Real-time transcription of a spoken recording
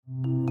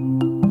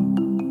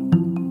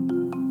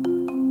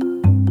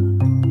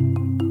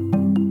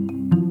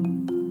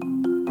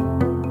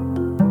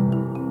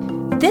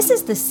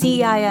the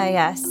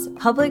CIIS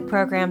Public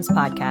Programs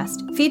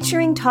Podcast,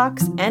 featuring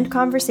talks and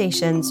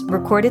conversations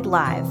recorded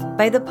live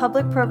by the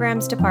Public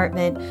Programs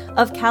Department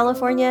of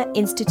California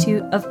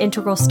Institute of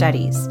Integral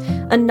Studies,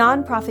 a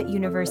nonprofit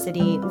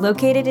university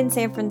located in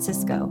San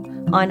Francisco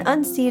on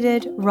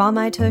unceded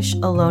Ramaytush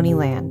Ohlone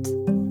land.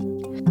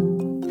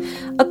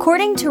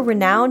 According to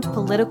renowned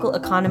political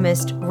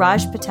economist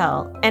Raj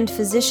Patel and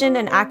physician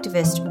and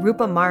activist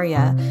Rupa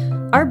Marya,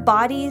 our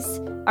bodies,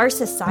 our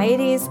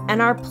societies,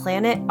 and our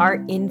planet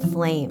are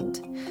inflamed.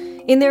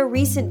 In their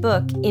recent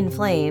book,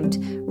 Inflamed,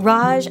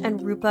 Raj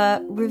and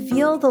Rupa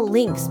reveal the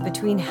links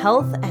between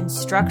health and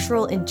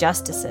structural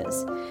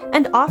injustices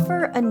and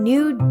offer a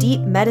new deep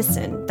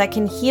medicine that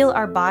can heal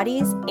our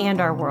bodies and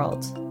our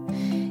world.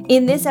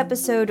 In this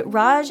episode,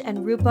 Raj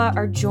and Rupa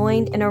are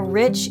joined in a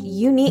rich,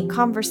 unique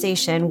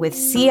conversation with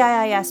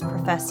CIIS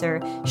professor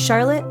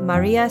Charlotte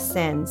Maria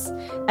Sanz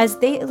as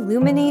they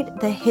illuminate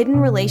the hidden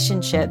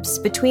relationships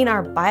between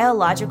our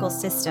biological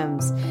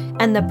systems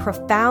and the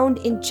profound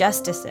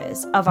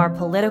injustices of our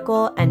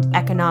political and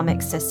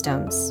economic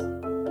systems.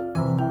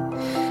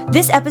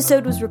 This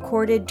episode was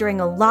recorded during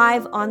a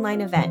live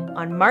online event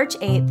on March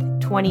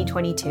 8th,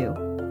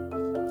 2022.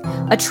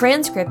 A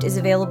transcript is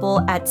available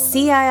at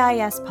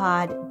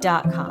CIISpod.com.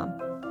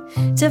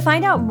 To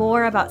find out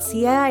more about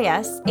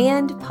CIIS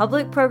and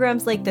public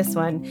programs like this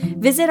one,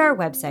 visit our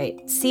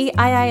website, ciis.edu,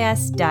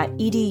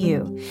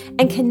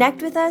 and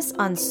connect with us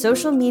on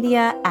social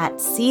media at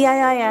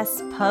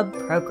CIIS Pub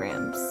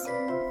Programs.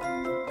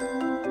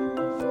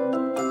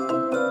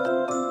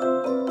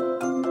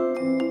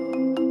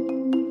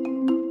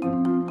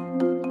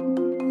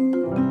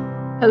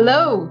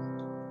 Hello.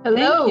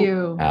 Hello. Thank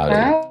you. Howdy.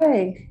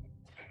 Hi.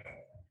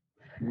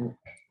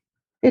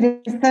 It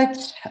is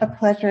such a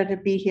pleasure to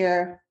be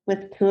here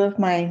with two of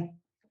my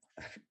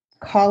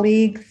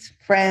colleagues,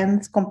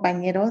 friends,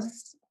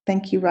 compañeros.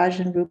 Thank you,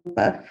 Raj and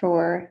Rupa,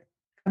 for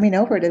coming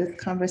over to this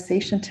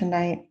conversation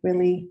tonight.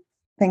 Really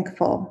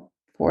thankful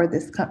for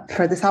this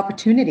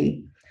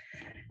opportunity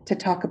to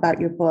talk about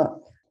your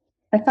book.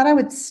 I thought I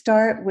would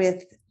start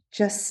with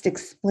just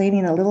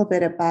explaining a little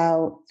bit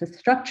about the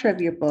structure of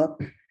your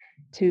book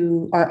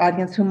to our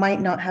audience who might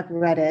not have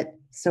read it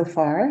so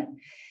far.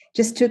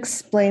 Just to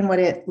explain what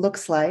it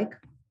looks like,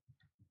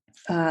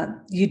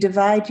 you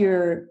divide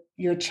your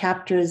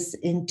chapters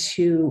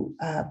into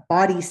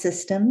body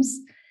systems,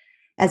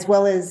 as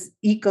well as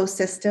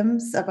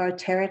ecosystems of our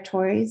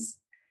territories.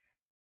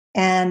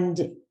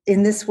 And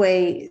in this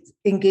way,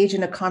 engage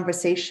in a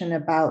conversation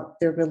about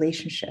their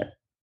relationship.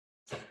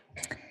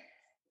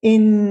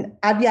 In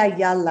Abya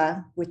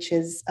Yala, which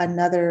is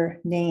another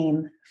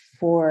name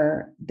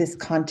for this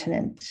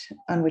continent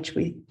on which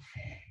we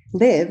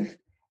live,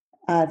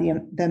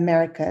 the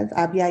Americas,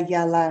 Abya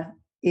Yala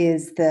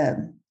is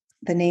the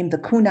name the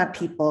Kuna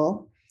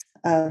people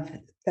of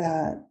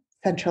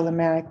Central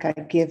America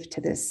give to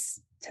this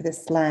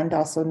land,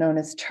 also known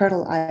as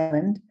Turtle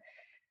Island.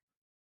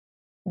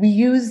 We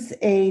use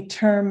a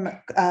term,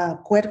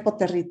 cuerpo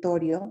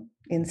territorio,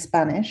 in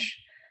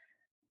Spanish,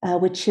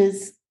 which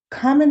is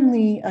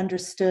commonly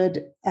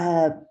understood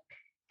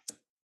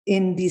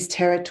in these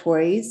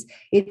territories.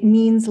 It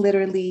means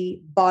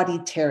literally body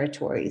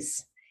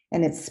territories,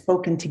 and it's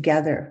spoken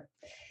together.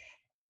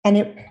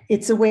 And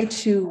it's a way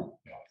to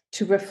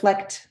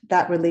reflect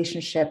that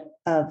relationship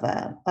of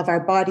our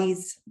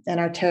bodies and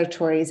our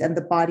territories, and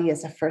the body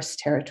as a first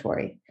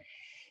territory.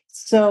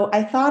 So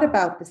I thought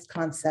about this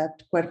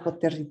concept, cuerpo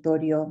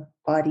territorio,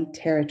 body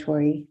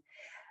territory,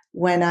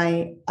 when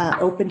I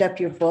opened up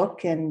your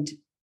book and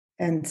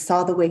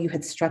saw the way you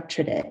had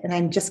structured it. And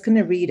I'm just going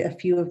to read a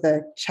few of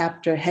the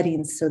chapter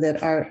headings so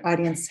that our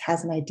audience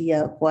has an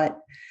idea of what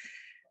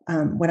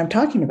I'm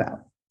talking about.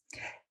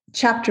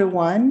 Chapter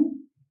 1,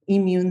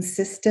 immune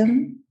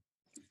system.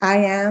 I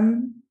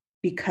am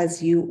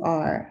because you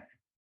are.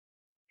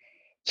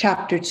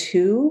 Chapter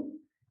 2,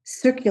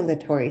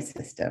 circulatory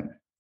system.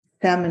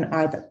 Semen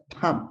are the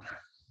pump.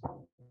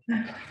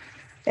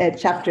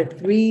 Chapter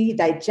 3,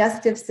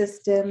 digestive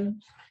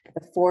system,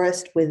 the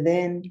forest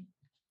within.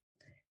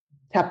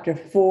 Chapter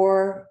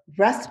 4,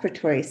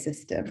 respiratory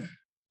system.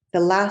 The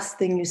last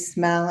thing you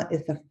smell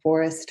is the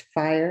forest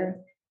fire.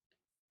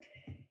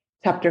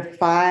 Chapter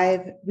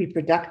 5,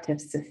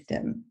 reproductive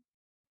system.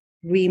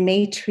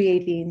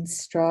 Rematriating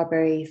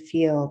strawberry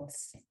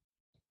fields.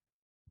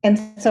 And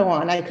so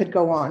on. I could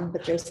go on,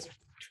 but there's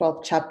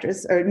 12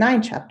 chapters or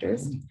 9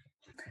 chapters.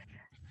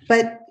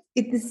 But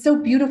it so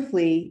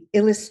beautifully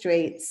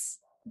illustrates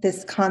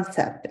this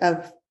concept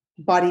of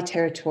body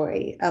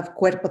territory, of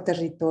cuerpo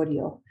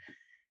territorio.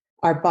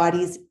 Our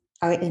bodies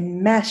are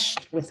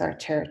enmeshed with our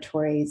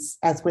territories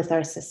as with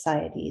our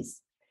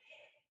societies.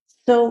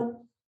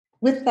 So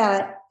with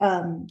that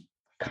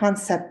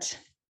concept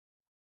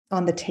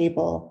on the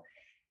table,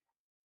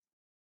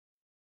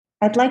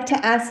 I'd like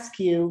to ask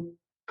you,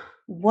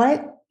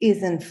 what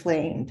is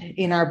inflamed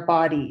in our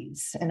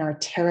bodies and our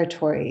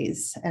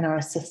territories and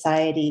our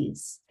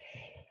societies?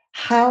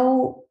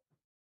 How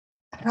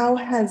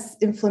has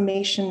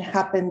inflammation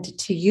happened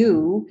to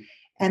you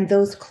and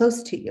those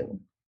close to you?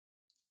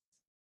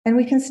 And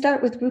we can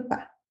start with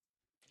Rupa.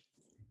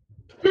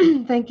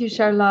 Thank you,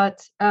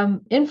 Charlotte.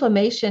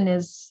 Inflammation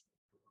is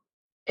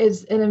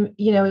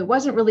it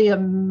wasn't really a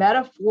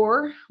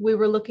metaphor we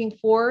were looking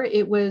for.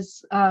 It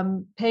was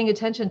paying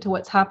attention to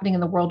what's happening in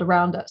the world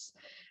around us.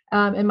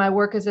 In my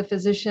work as a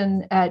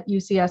physician at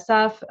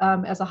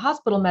UCSF, as a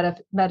hospital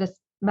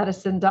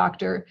medicine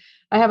doctor,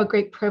 I have a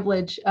great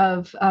privilege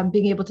of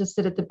being able to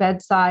sit at the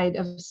bedside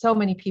of so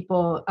many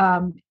people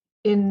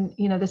in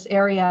this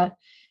area,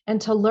 and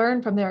to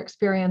learn from their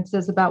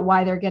experiences about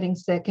why they're getting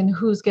sick and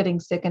who's getting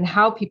sick and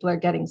how people are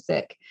getting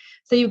sick.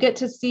 So you get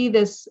to see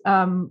this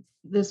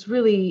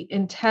really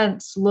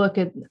intense look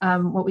at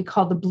what we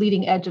call the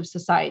bleeding edge of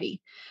society,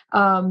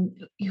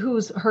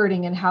 who's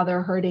hurting and how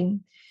they're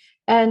hurting.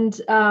 And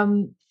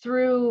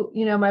through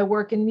my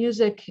work in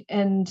music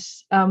and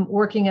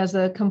working as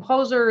a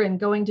composer and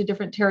going to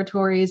different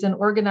territories and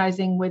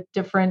organizing with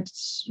different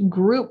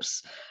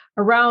groups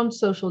around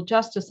social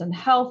justice and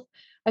health,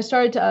 I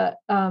started to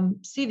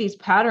see these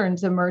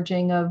patterns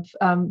emerging of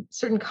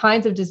certain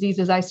kinds of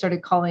diseases I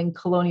started calling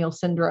colonial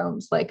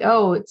syndromes. Like,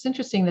 oh, it's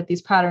interesting that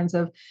these patterns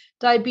of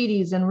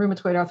diabetes and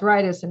rheumatoid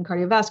arthritis and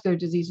cardiovascular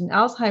disease and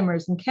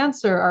Alzheimer's and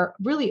cancer are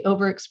really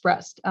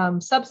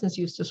overexpressed. Substance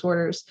use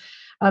disorders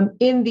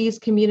in these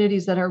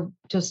communities that are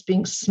just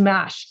being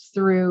smashed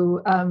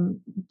through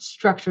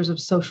structures of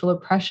social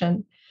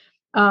oppression.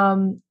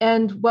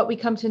 And what we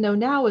come to know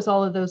now is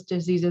all of those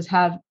diseases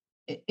have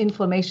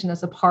inflammation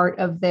as a part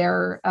of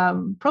their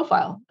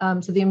profile.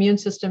 So the immune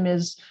system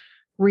is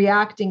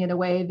reacting in a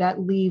way that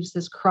leaves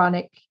this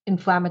chronic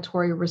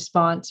inflammatory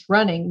response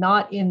running,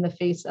 not in the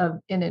face of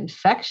an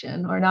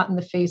infection or not in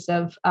the face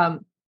of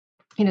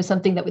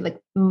something that we like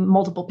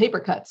multiple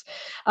paper cuts.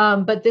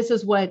 But this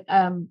is what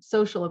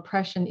social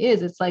oppression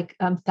is. It's like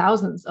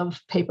thousands of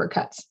paper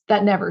cuts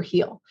that never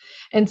heal.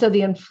 And so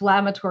the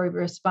inflammatory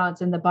response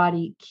in the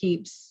body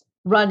keeps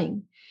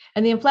running.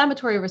 And the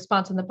inflammatory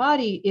response in the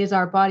body is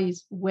our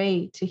body's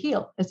way to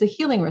heal. It's a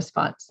healing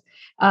response.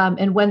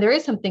 And when there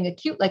is something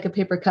acute like a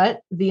paper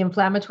cut, the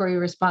inflammatory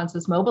response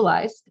is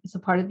mobilized. It's a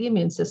part of the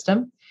immune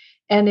system,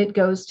 and it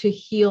goes to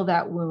heal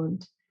that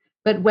wound.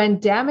 But when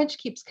damage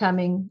keeps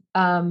coming,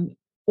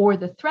 or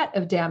the threat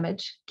of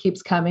damage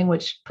keeps coming,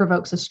 which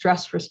provokes a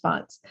stress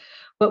response,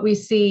 what we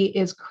see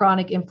is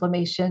chronic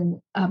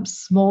inflammation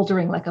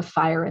smoldering like a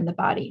fire in the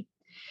body.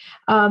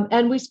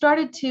 And we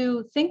started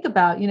to think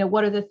about,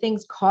 what are the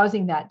things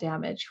causing that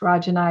damage?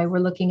 Raj and I were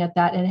looking at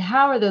that, and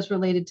how are those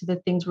related to the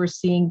things we're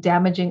seeing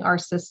damaging our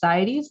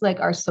societies, like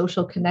our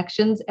social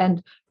connections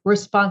and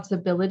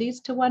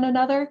responsibilities to one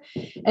another?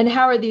 And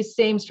how are these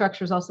same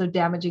structures also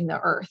damaging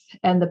the earth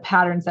and the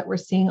patterns that we're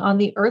seeing on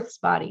the earth's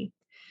body?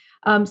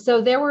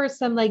 So there were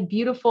some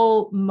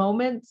beautiful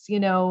moments,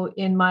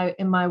 in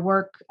my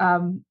work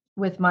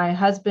with my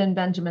husband,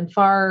 Benjamin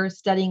Farr,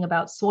 studying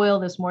about soil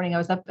this morning. I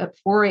was up at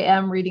 4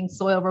 a.m. reading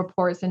soil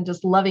reports and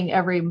just loving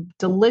every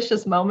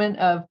delicious moment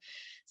of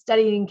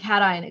studying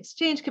cation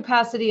exchange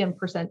capacity and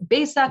percent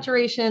base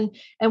saturation.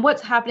 And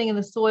what's happening in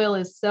the soil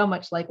is so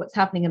much like what's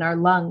happening in our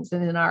lungs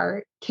and in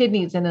our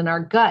kidneys and in our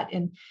gut.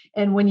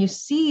 And when you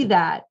see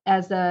that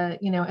as a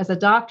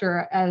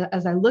doctor,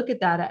 as I look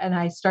at that and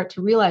I start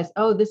to realize,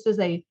 oh, this is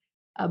a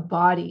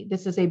body.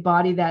 This is a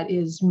body that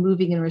is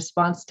moving in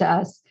response to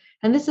us.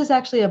 And this is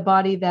actually a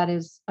body that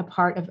is a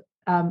part of,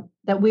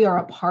 that we are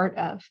a part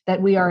of,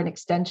 that we are an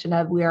extension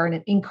of, we are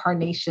an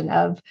incarnation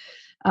of.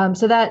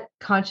 So that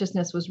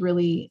consciousness was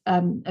really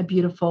a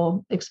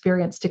beautiful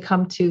experience to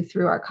come to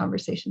through our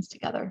conversations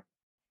together.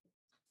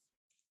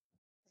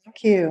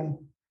 Thank you.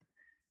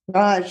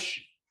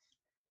 Raj.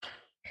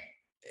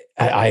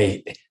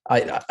 I'm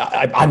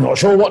not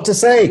sure what to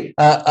say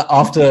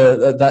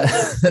after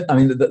that. I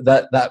mean,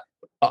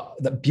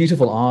 that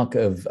beautiful arc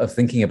of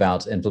thinking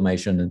about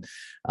inflammation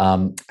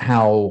and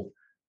how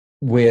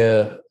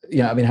we're,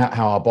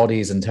 how our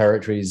bodies and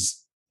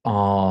territories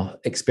are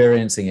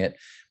experiencing it.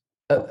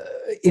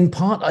 In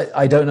part,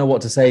 I don't know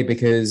what to say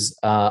because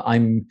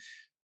I'm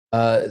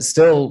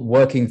still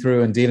working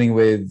through and dealing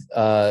with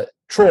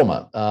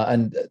trauma,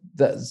 and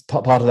that's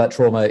part of that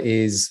trauma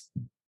is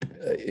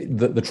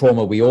the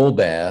trauma we all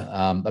bear.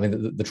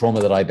 The trauma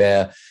that I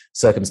bear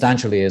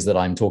circumstantially is that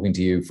I'm talking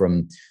to you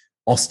from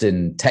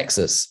Austin,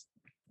 Texas,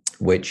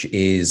 which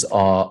is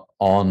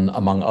on,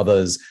 among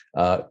others,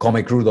 Come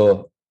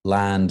Crudo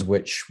land,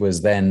 which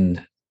was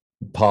then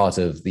part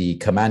of the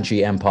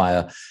Comanche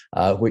Empire,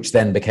 which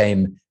then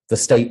became the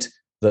state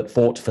that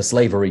fought for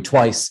slavery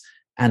twice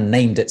and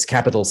named its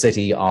capital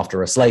city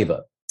after a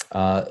slaver.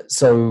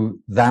 So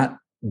that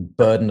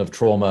burden of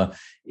trauma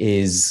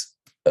is,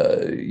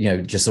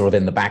 just sort of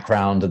in the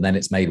background, and then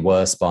it's made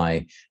worse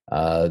by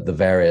the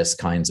various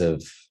kinds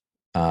of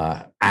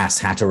ass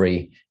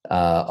hattery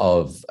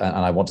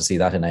and I want to see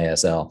that in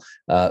ASL,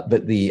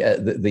 but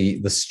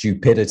the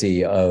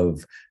stupidity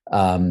of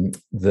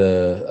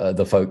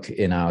the folk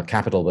in our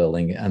Capitol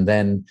building. And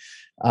then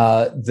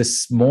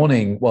this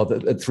morning, at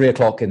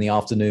 3:00 in the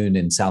afternoon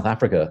in South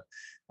Africa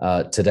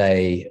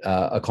today,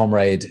 a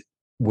comrade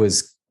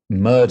was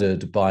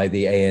murdered by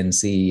the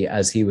ANC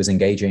as he was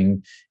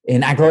engaging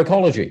in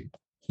agroecology.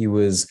 He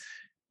was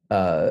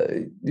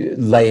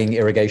laying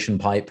irrigation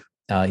pipe.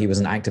 He was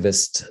an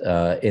activist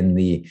in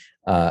the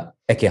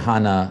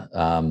Ekehana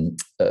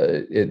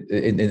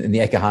in the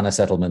Ekehana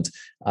settlement.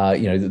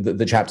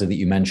 The chapter that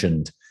you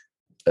mentioned,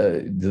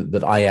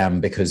 that I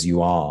am because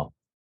you are,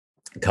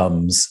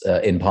 comes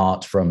in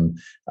part from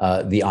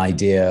the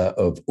idea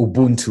of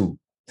Ubuntu.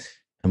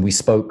 And we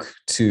spoke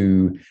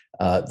to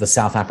the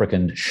South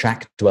African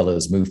shack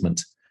dwellers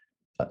movement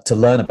to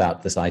learn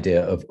about this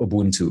idea of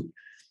Ubuntu,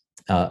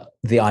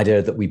 the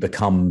idea that we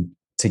become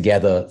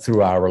together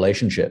through our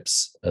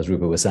relationships, as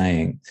Rupa was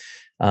saying.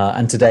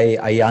 And today,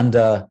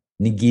 Ayanda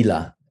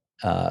Nigila,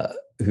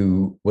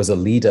 who was a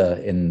leader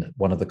in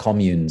one of the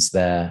communes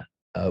there,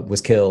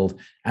 was killed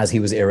as he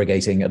was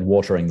irrigating and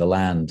watering the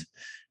land.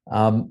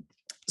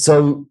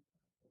 So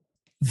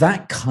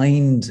that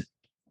kind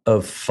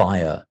of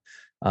fire,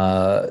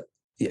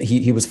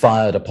 he was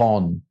fired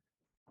upon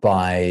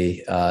by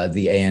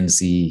the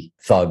ANC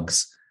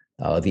thugs,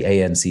 the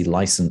ANC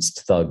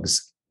licensed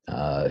thugs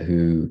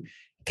who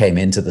came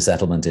into the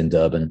settlement in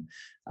Durban,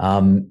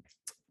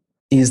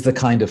 is the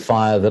kind of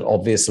fire that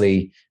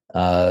obviously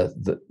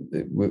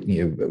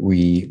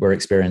we were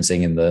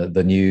experiencing in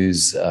the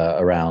news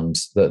around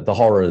the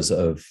horrors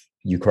of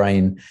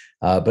Ukraine,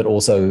 but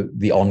also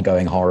the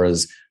ongoing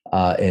horrors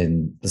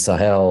in the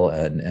Sahel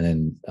and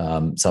in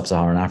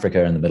sub-Saharan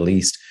Africa and the Middle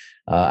East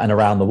and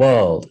around the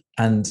world.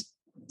 And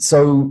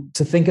so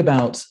to think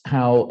about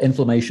how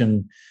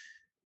inflammation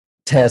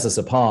tears us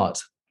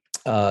apart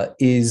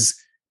is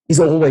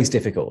always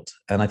difficult.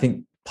 And I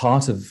think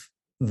part of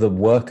the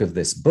work of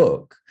this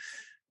book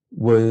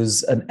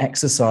was an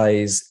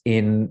exercise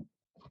in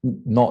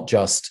not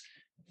just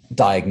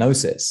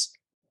diagnosis,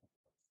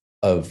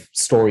 of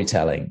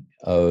storytelling,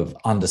 of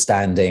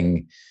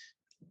understanding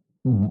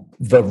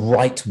the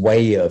right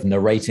way of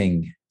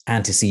narrating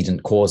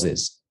antecedent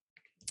causes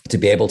to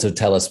be able to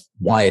tell us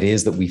why it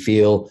is that we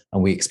feel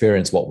and we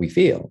experience what we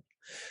feel,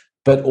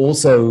 but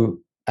also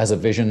as a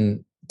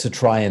vision to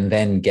try and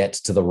then get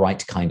to the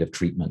right kind of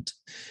treatment.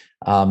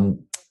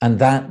 And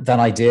that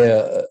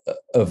idea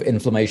of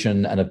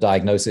inflammation and of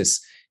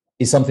diagnosis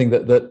is something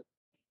that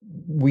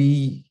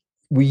we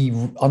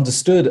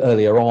understood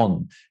earlier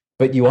on,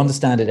 but you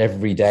understand it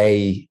every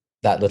day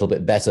that little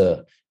bit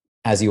better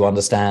as you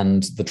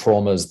understand the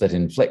traumas that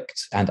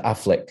inflict and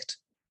afflict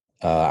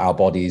our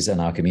bodies and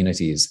our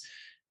communities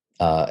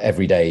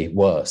every day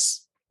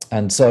worse.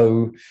 And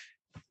so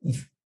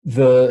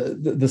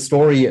the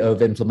story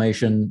of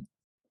inflammation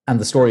and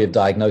the story of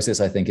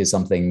diagnosis, I think, is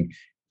something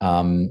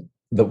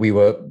that we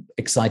were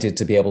excited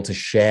to be able to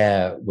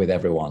share with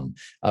everyone,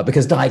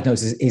 because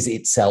diagnosis is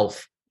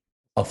itself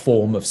a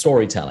form of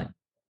storytelling.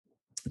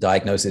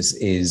 Diagnosis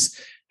is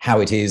how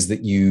it is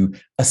that you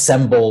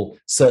assemble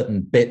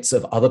certain bits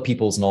of other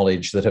people's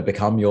knowledge that have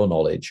become your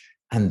knowledge,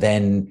 and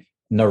then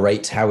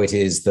narrate how it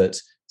is that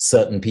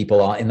certain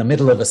people are in the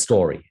middle of a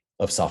story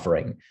of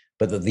suffering,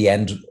 but that the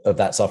end of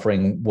that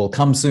suffering will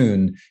come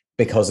soon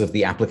because of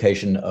the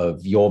application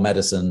of your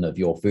medicine, of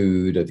your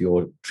food, of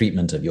your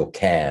treatment, of your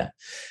care.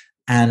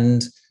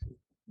 And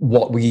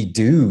what we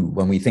do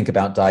when we think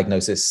about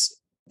diagnosis,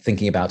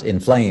 thinking about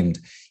inflamed,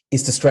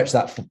 is to stretch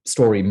that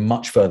story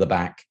much further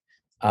back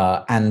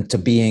and to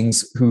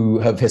beings who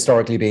have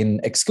historically been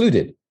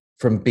excluded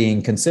from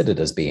being considered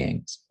as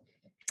beings.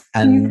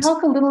 And can you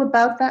talk a little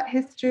about that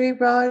history,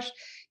 Raj?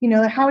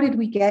 How did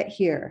we get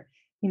here?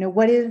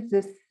 What is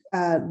this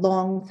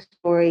long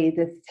story,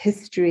 this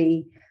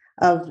history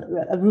of,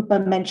 Rupa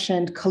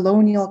mentioned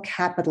colonial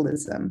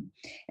capitalism.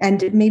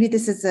 And maybe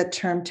this is a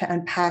term to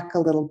unpack a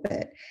little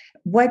bit.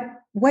 What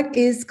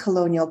is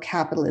colonial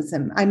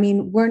capitalism? I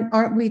mean,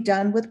 aren't we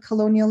done with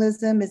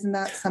colonialism? Isn't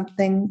that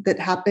something that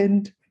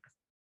happened,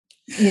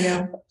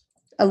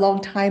 a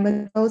long time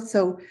ago?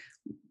 So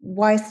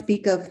why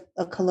speak of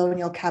a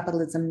colonial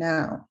capitalism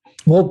now?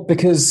 Well,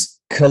 because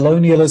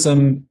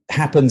colonialism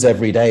happens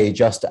every day,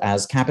 just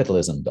as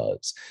capitalism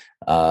does.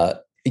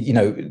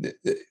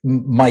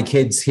 My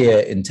kids here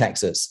in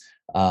Texas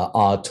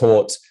are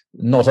taught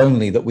not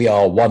only that we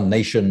are one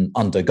nation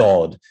under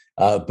God,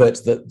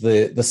 but that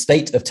the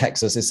state of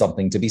Texas is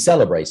something to be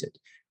celebrated.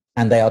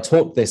 And they are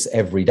taught this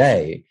every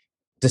day,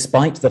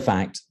 despite the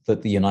fact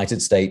that the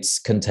United States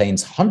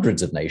contains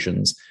hundreds of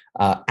nations,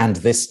 and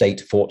this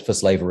state fought for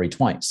slavery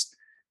twice.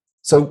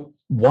 So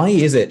why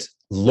is it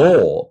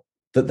law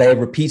that they're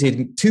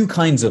repeating two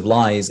kinds of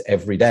lies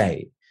every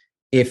day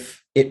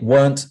if it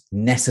weren't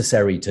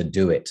necessary to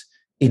do it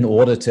in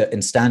order to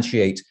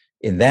instantiate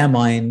in their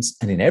minds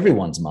and in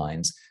everyone's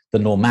minds the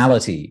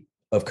normality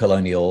of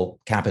colonial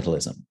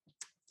capitalism?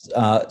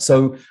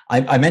 So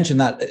I mentioned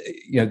that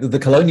the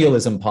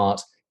colonialism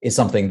part is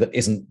something that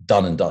isn't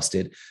done and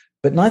dusted,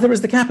 but neither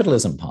is the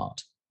capitalism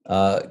part.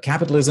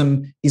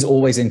 Capitalism is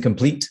always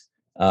incomplete.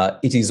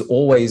 It is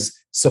always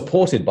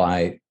supported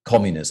by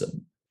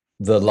communism.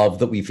 The love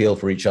that we feel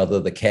for each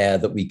other, the care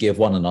that we give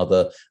one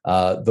another,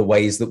 the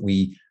ways that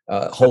we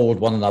hold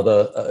one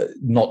another,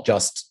 not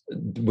just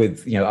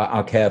with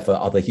our care for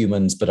other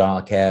humans, but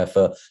our care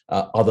for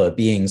other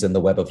beings in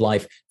the web of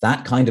life.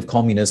 That kind of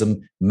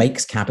communism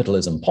makes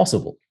capitalism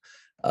possible.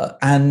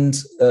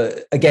 And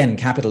again,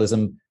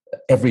 capitalism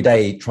every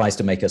day tries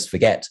to make us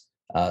forget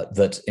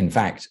that, in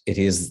fact, it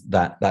is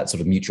that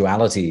sort of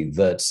mutuality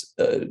that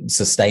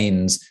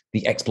sustains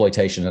the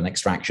exploitation and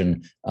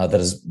extraction that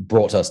has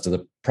brought us to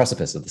the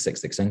precipice of the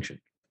sixth extinction.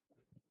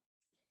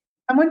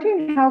 I'm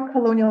wondering how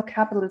colonial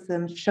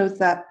capitalism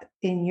shows up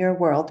in your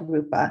world,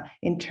 Rupa,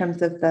 in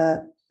terms of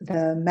the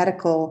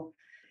medical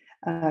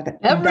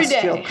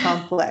industrial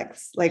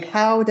complex. Like,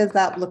 how does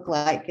that look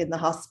like in the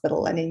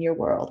hospital and in your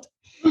world?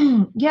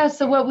 Yeah,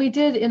 so what we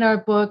did in our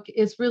book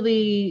is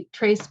really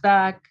trace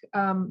back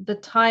the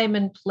time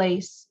and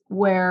place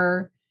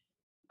where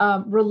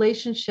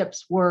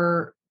relationships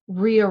were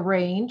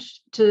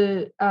rearranged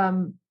to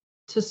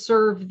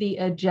serve the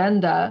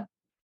agenda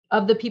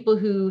of the people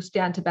who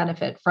stand to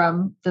benefit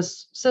from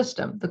this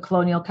system, the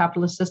colonial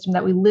capitalist system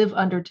that we live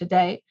under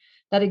today,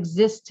 that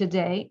exists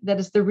today, that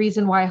is the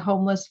reason why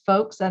homeless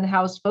folks and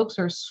housed folks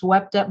are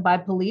swept up by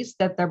police,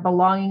 that their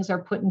belongings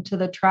are put into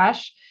the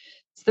trash.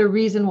 It's the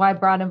reason why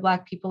brown and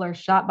black people are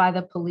shot by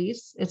the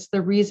police. It's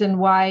the reason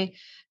why,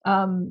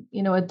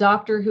 a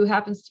doctor who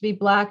happens to be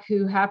black,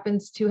 who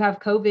happens to have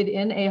COVID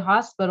in a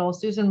hospital,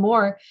 Susan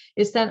Moore,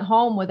 is sent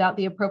home without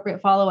the appropriate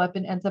follow-up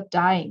and ends up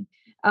dying.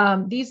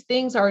 These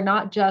things are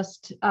not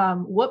just,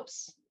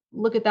 whoops,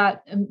 look at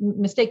that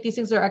mistake. These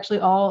things are actually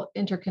all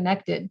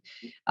interconnected.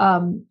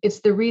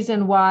 It's the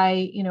reason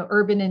why,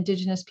 urban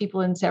indigenous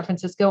people in San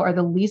Francisco are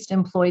the least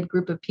employed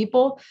group of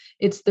people.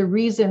 It's the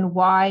reason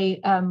why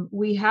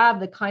we have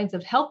the kinds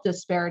of health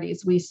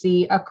disparities we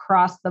see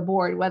across the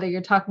board, whether you're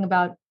talking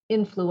about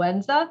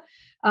influenza,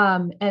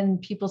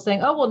 and people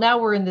saying, oh, well, now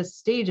we're in this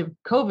stage of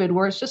COVID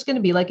where it's just going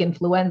to be like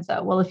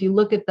influenza. Well, if you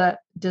look at the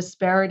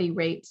disparity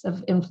rates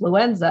of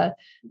influenza,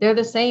 they're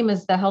the same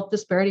as the health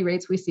disparity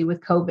rates we see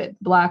with COVID.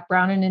 Black,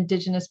 brown, and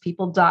indigenous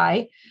people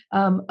die.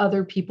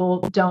 Other people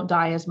don't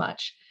die as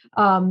much.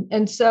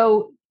 And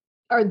so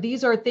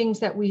these are things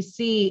that we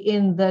see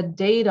in the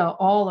data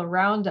all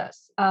around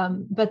us.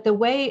 But the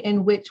way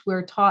in which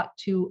we're taught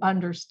to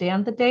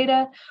understand the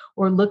data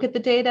or look at the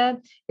data,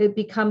 it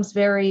becomes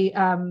very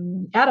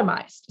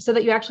atomized, so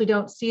that you actually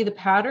don't see the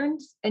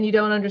patterns and you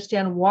don't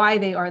understand why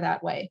they are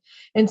that way.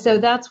 And so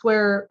that's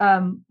where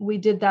we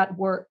did that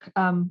work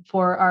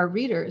for our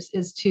readers,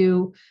 is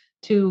to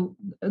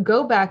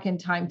go back in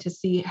time to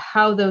see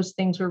how those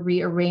things were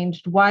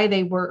rearranged, why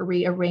they were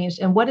rearranged,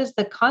 and what is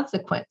the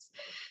consequence.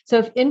 So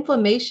if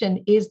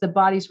inflammation is the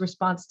body's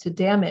response to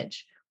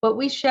damage, what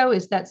we show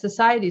is that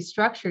society is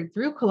structured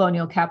through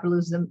colonial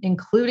capitalism,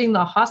 including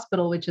the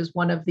hospital, which is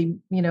one of the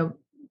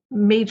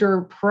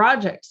major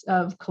projects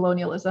of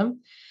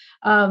colonialism,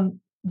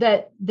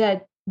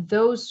 that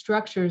those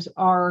structures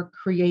are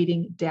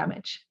creating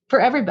damage for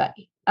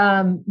everybody.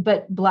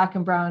 But Black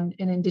and brown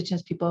and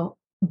indigenous people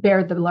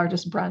bear the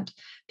largest brunt.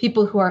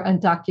 People who are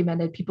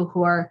undocumented, people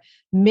who are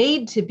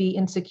made to be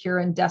insecure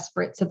and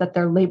desperate so that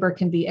their labor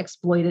can be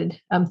exploited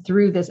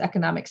through this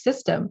economic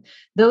system.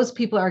 Those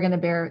people are going to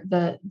bear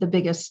the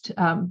biggest,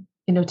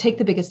 take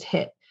the biggest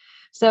hit.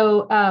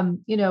 So,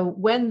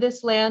 when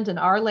this land and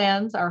our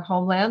lands, our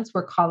homelands,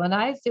 were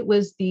colonized, it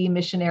was the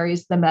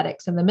missionaries, the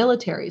medics, and the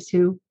militaries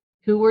who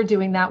were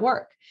doing that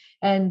work.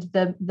 And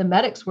the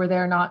medics were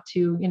there not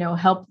to,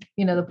 help,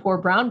 the poor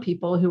brown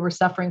people who were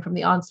suffering from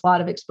the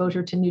onslaught of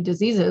exposure to new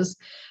diseases,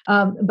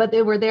 but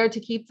they were there to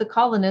keep the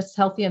colonists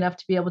healthy enough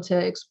to be able to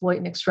exploit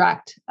and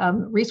extract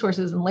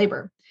resources and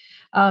labor.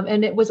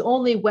 And it was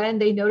only when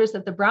they noticed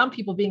that the brown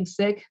people being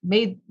sick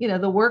made,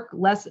 the work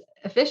less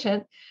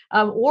efficient,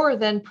 or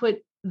then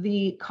put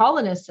the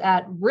colonists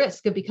at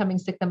risk of becoming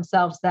sick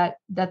themselves, that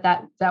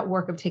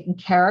work of taking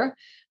care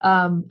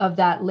of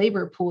that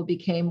labor pool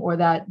became, or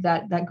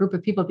that group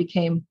of people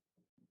became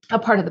a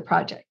part of the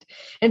project.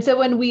 And so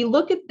when we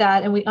look at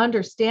that and we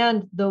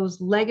understand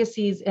those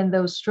legacies and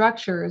those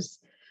structures,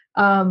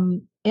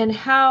 and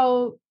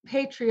how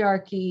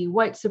patriarchy,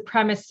 white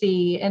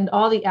supremacy, and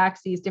all the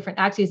different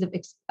axes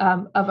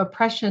of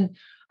oppression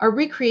are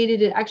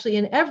recreated actually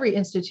in every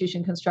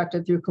institution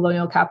constructed through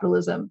colonial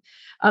capitalism,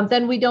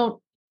 then we don't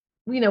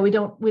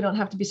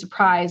have to be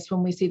surprised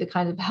when we see the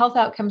kind of health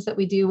outcomes that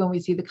we do, when we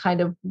see the kind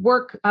of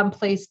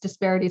workplace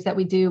disparities that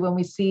we do, when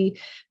we see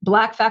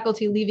Black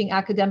faculty leaving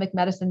academic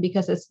medicine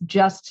because it's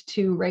just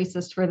too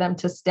racist for them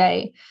to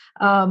stay.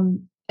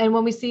 And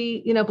when we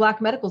see,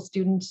 Black medical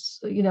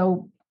students,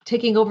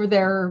 taking over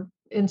their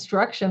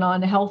instruction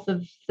on health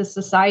in the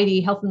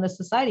society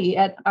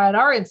at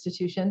our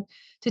institution,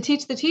 to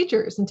teach the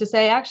teachers and to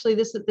say, actually,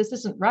 this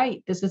isn't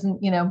right. This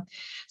isn't,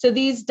 So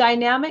these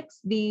dynamics,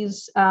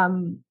 these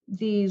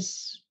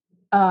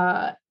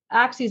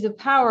axes of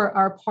power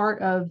are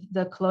part of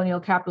the colonial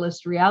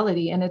capitalist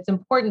reality. And it's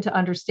important to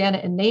understand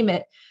it and name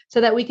it so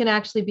that we can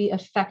actually be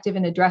effective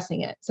in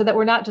addressing it, so that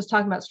we're not just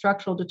talking about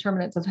structural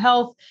determinants of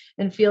health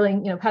and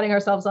feeling, patting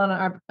ourselves on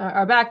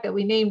our back that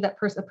we named that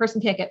a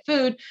person can't get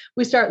food.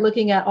 We start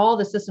looking at all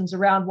the systems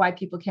around why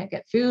people can't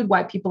get food,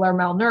 why people are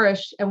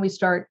malnourished, and we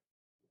start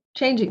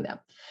changing them.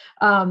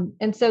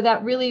 And so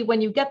that really,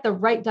 when you get the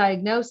right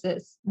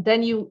diagnosis,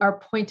 then you are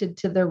pointed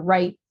to the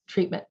right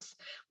treatments.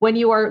 When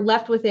you are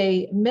left with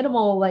a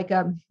minimal, like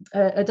a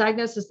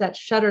diagnosis that's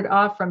shuttered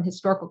off from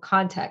historical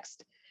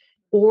context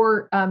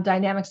or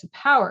dynamics of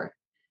power,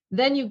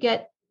 then you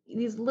get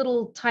these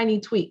little tiny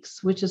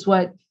tweaks, which is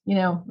what,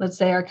 let's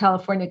say our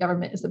California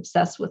government is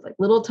obsessed with, like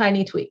little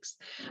tiny tweaks,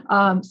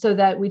 so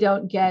that we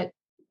don't get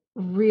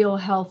real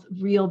health,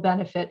 real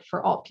benefit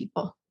for all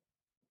people.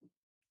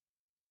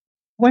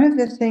 One of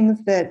the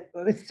things that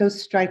is so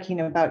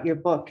striking about your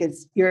book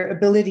is your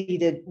ability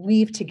to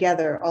weave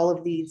together all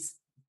of these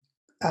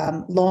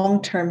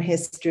long-term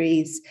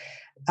histories,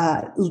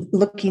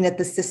 looking at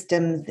the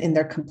systems in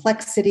their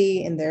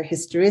complexity, in their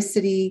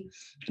historicity,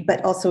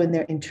 but also in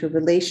their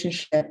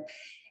interrelationship.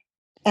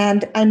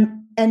 And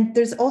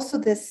there's also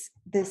this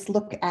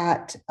look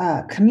at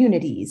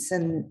communities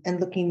and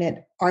looking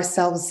at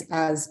ourselves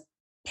as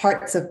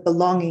parts of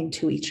belonging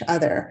to each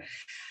other.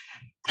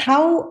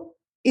 How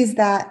is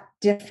that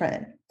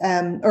different?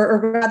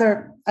 Or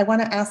rather, I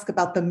want to ask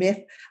about the myth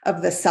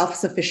of the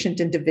self-sufficient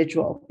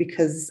individual,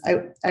 because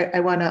I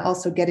want to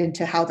also get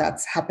into how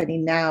that's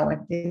happening now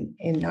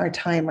in our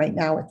time right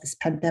now with this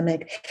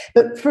pandemic.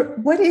 But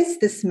what is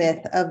this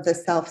myth of the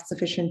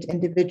self-sufficient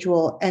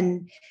individual,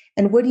 and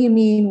what do you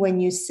mean when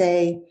you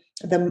say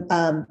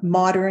the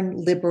modern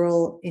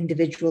liberal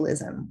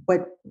individualism?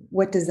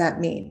 What does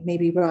that mean?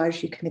 Maybe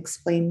Raj, you can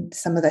explain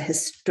some of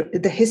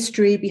the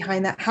history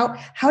behind that.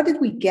 How did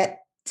we get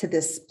to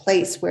this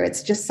place where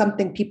it's just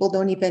something people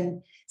don't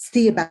even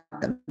see about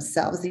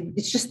themselves?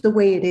 It's just the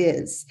way it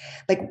is.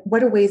 Like,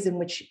 what are ways in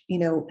which,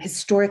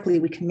 historically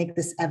we can make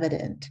this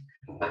evident?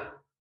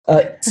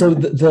 So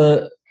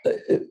the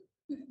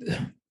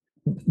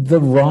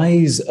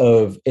rise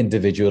of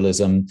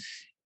individualism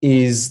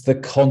is the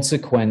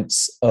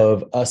consequence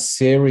of a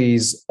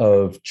series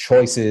of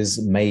choices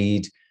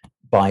made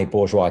by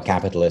bourgeois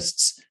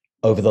capitalists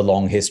over the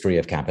long history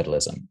of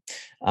capitalism.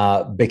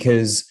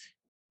 Because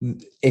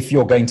if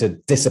you're going to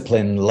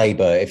discipline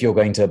labor, if you're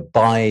going to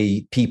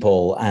buy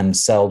people and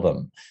sell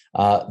them,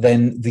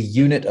 then the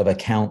unit of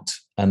account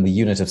and the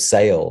unit of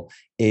sale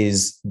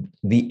is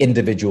the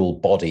individual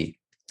body.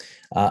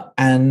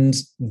 And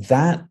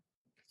that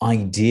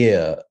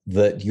idea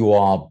that you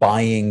are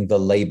buying the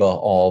labor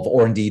of,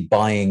 or indeed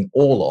buying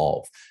all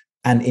of,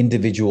 an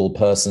individual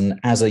person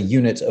as a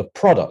unit of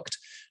product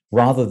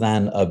rather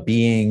than a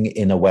being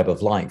in a web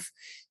of life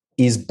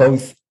is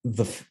both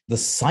the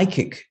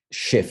psychic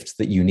shift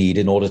that you need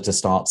in order to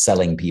start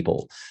selling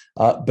people.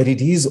 But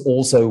it is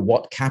also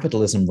what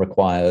capitalism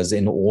requires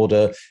in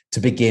order to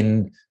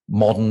begin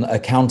modern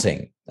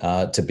accounting,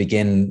 to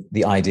begin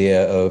the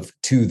idea of,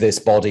 to this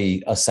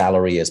body, a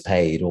salary is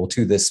paid, or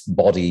to this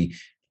body,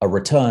 a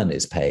return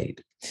is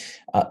paid.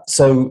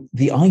 So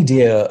the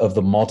idea of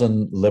the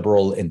modern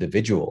liberal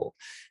individual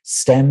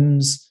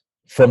stems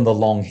from the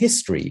long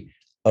history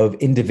of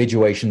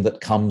individuation that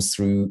comes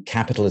through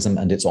capitalism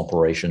and its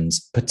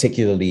operations,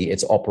 particularly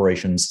its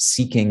operations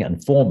seeking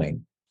and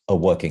forming a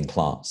working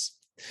class.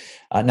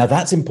 Now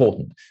that's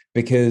important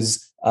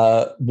because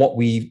what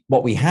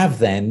we have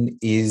then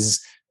is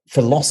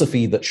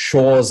philosophy that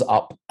shores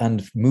up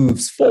and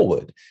moves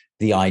forward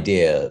the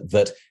idea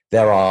that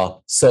there are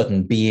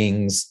certain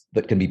beings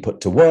that can be put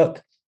to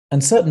work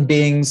and certain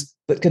beings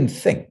that can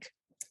think.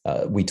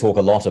 We talk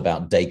a lot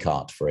about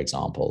Descartes, for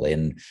example,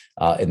 in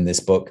this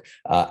book,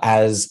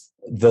 as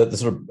the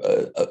sort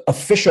of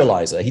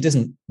officializer. He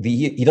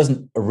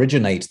doesn't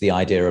originate the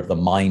idea of the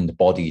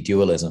mind-body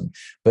dualism,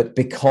 but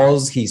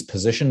because he's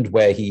positioned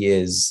where he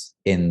is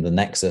in the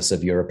nexus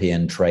of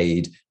European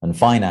trade and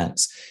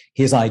finance,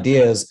 his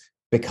ideas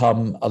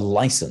become a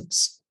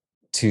license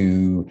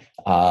to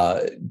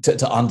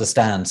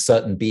understand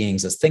certain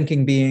beings as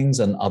thinking beings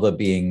and other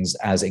beings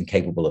as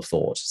incapable of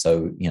thought.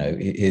 So,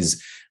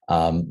 his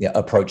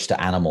approach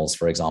to animals,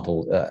 for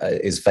example,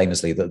 is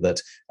famously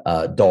that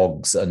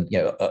dogs and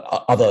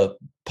other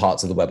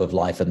parts of the web of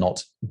life are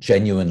not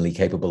genuinely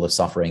capable of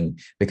suffering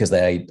because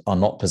they are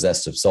not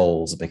possessed of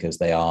souls, because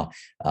they are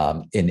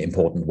in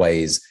important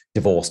ways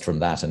divorced from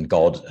that, and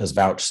God has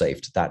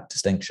vouchsafed that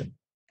distinction.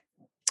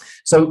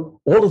 So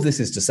all of this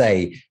is to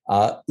say,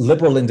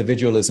 liberal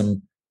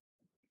individualism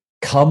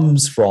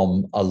comes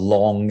from a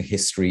long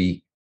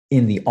history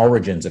in the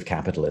origins of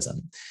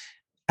capitalism.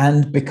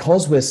 And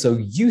because we're so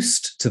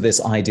used to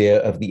this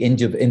idea of the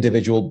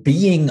individual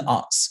being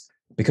us,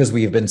 because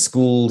we have been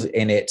schooled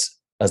in it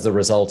as the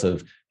result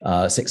of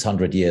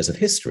 600 years of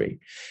history,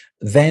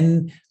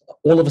 then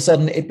all of a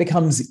sudden it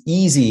becomes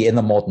easy in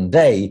the modern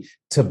day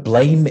to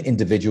blame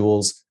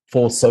individuals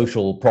for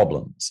social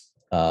problems.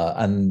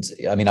 And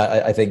I mean,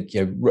 I think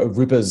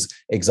Rupa's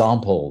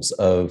examples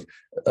of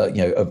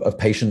of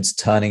patients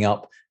turning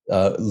up,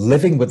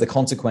 living with the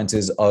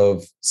consequences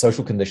of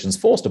social conditions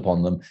forced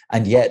upon them,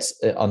 and yet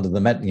under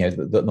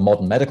the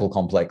modern medical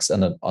complex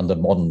and under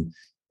modern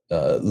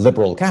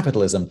liberal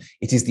capitalism,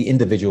 it is the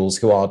individuals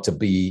who are to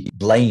be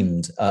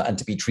blamed and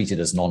to be treated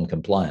as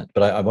non-compliant.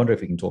 But I wonder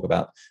if we can talk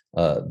about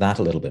that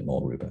a little bit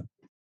more, Rupa.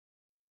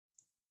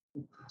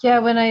 Yeah,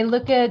 when I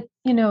look at,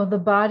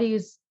 the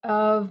bodies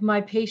of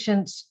my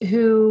patients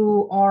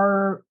who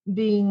are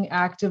being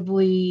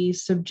actively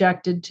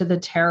subjected to the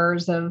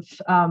terrors of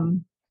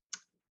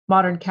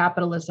modern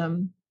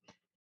capitalism,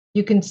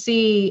 you can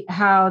see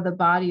how the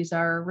bodies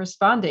are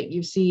responding.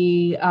 You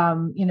see,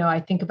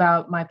 I think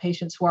about my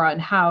patients who are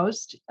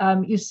unhoused.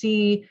 You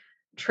see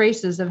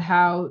traces of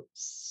how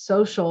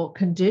social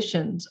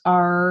conditions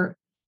are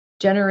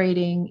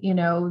generating,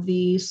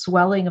 the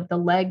swelling of the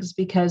legs,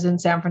 because in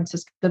San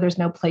Francisco, there's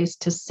no place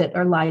to sit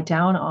or lie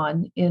down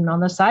on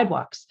the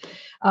sidewalks.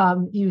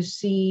 You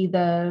see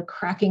the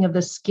cracking of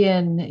the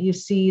skin, you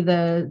see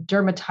the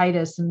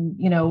dermatitis and,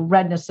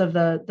 redness of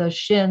the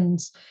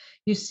shins.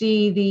 You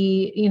see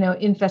the,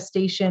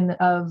 infestation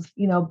of,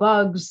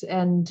 bugs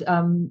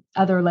and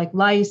other like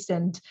lice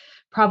and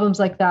problems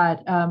like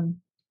that.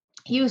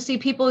 You see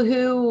people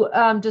who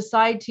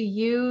decide to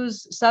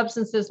use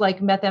substances like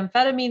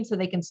methamphetamine so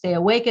they can stay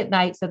awake at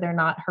night, so they're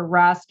not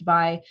harassed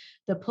by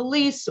the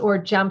police or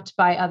jumped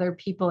by other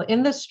people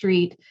in the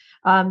street.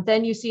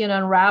 Then you see an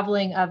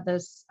unraveling of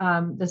this,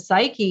 the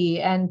psyche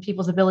and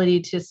people's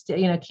ability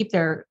to,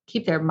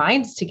 keep their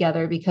minds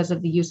together because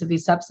of the use of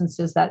these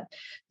substances that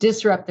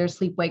disrupt their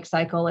sleep-wake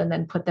cycle and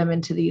then put them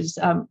into these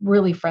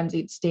really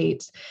frenzied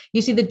states.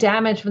 You see the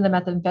damage from the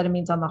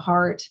methamphetamines on the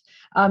heart,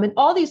 and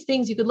all these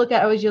things you could look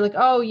at. Always, you're like,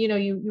 oh,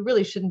 you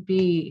really shouldn't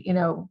be,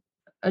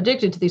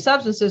 addicted to these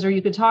substances, or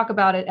you could talk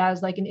about it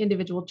as like an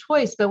individual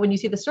choice. But when you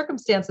see the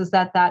circumstances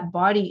that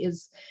body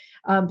is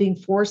being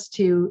forced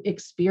to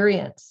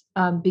experience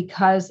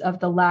because of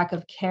the lack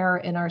of care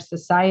in our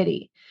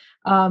society,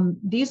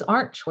 these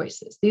aren't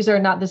choices. This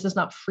is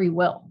not free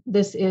will.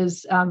 This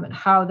is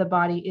how the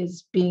body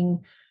is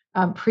being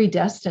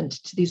predestined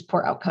to these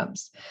poor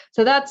outcomes.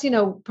 So that's,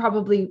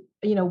 probably,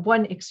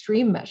 one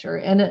extreme measure.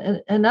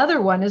 And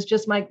another one is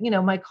just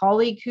my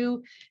colleague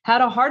who had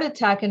a heart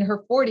attack in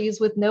her 40s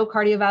with no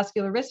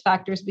cardiovascular risk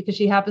factors because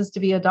she happens to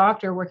be a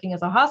doctor working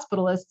as a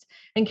hospitalist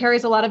and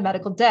carries a lot of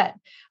medical debt.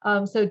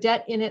 So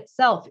debt in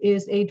itself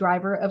is a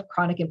driver of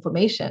chronic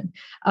inflammation.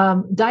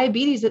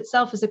 Diabetes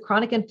itself is a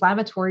chronic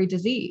inflammatory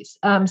disease.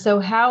 So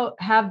how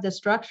have the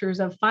structures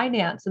of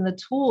finance and the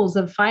tools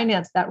of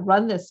finance that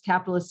run this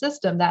capitalist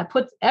system that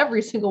puts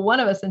every single one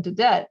of us into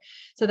debt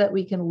so that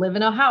we can live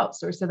in a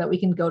house, or so that we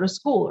can go to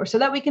school, or so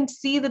that we can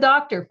see the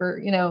doctor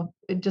for,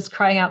 just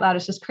crying out loud.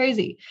 It's just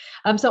crazy.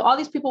 So all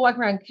these people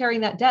walking around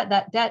carrying that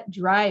debt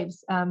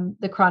drives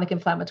the chronic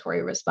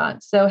inflammatory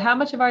response. So how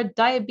much of our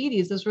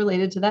diabetes is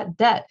related to that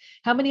debt?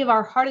 How many of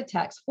our heart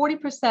attacks,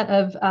 40%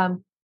 of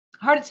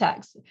heart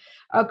attacks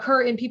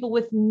occur in people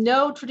with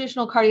no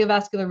traditional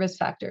cardiovascular risk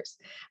factors.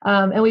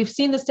 And we've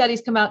seen the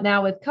studies come out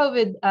now with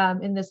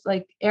COVID, in this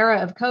like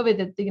era of COVID,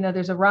 that,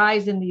 there's a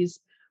rise in these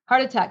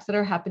heart attacks that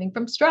are happening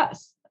from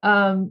stress.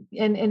 And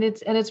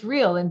it's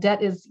real. And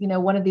debt is,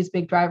 one of these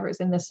big drivers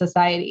in this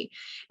society.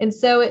 And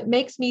so it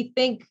makes me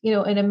think,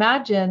 and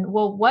imagine,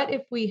 well, what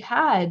if we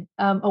had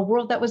a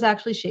world that was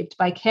actually shaped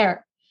by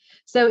care?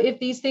 So if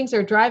these things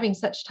are driving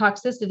such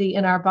toxicity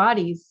in our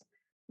bodies,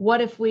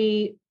 what if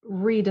we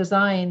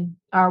redesign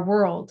our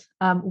world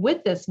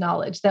with this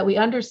knowledge, that we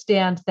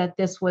understand that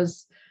this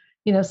was,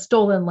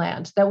 stolen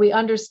land, that we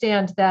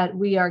understand that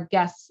we are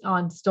guests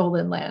on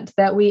stolen land,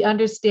 that we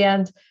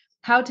understand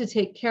how to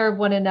take care of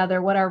one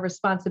another, what our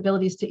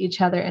responsibilities to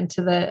each other and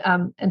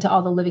to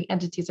all the living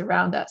entities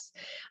around us.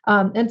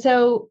 And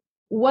so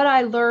what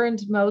I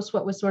learned most,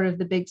 what was sort of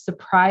the big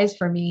surprise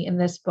for me in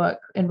this book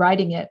and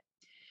writing it,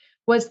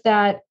 was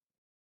that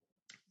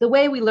the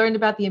way we learned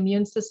about the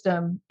immune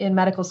system in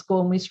medical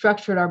school, and we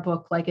structured our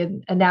book like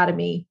an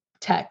anatomy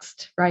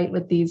text, right?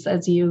 With these,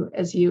 as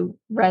you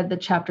read the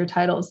chapter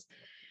titles,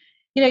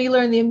 you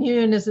learn the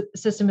immune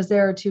system is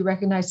there to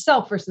recognize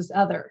self versus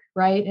other,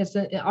 right? It's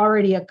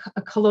already a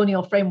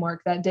colonial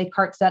framework that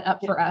Descartes set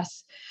up for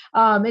us.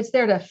 It's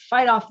there to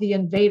fight off the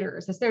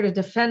invaders. It's there to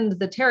defend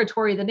the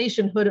territory, the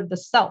nationhood of the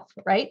self,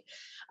 right?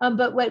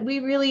 But what we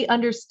really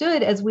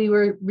understood as we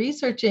were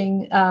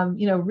researching,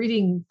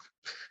 reading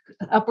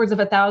upwards of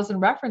 1,000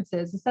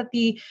 references, is that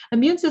the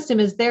immune system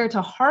is there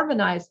to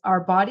harmonize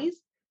our bodies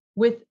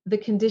with the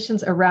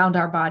conditions around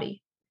our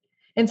body.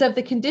 And so if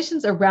the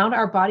conditions around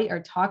our body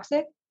are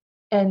toxic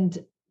and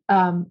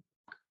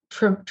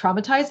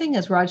traumatizing,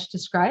 as Raj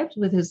described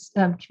with his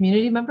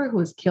community member who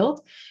was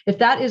killed, if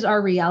that is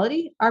our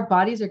reality, our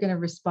bodies are going to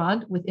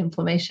respond with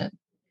inflammation.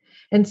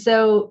 And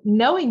so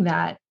knowing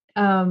that,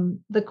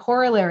 the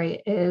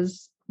corollary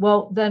is,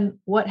 well, then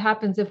what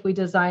happens if we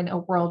design a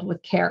world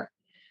with care?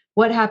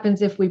 What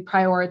happens if we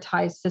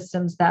prioritize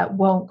systems that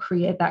won't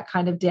create that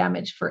kind of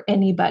damage for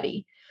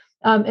anybody?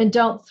 And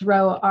don't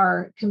throw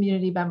our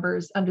community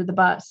members under the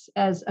bus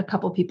as a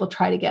couple people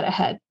try to get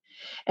ahead.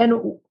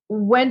 And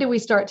when do we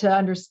start to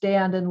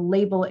understand and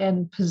label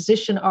and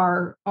position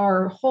our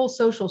whole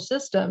social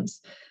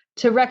systems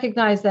to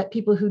recognize that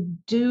people who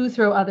do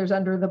throw others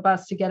under the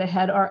bus to get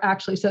ahead are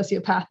actually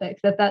sociopathic,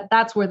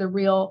 that's where the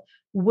real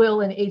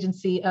will and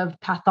agency of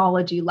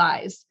pathology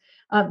lies,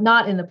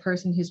 not in the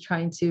person who's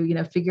trying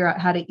to, figure out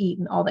how to eat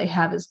and all they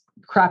have is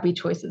crappy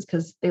choices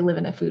because they live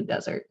in a food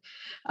desert.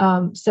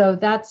 So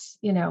that's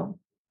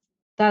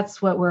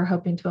what we're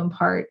hoping to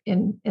impart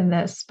in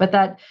this. But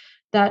that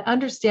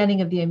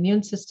understanding of the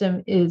immune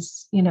system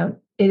is,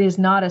 it is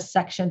not a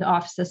sectioned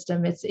off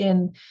system. It's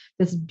in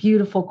this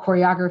beautiful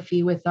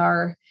choreography with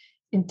our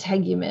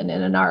integument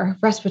and in our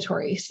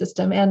respiratory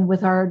system and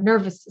with our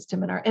nervous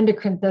system and our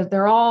endocrine.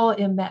 They're all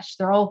enmeshed.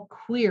 They're all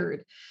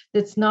queered.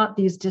 It's not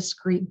these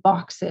discrete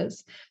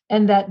boxes,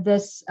 and that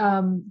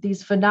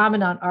these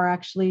phenomenon are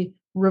actually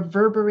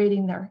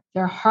reverberating.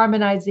 They're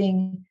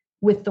harmonizing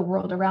with the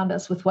world around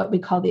us, with what we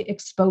call the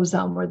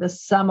exposome, or the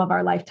sum of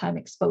our lifetime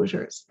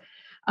exposures.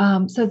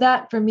 So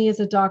that, for me as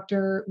a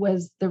doctor,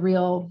 was the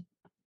real,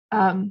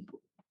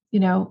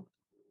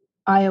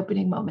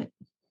 eye-opening moment.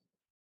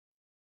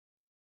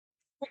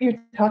 What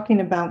you're talking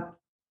about,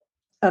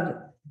 of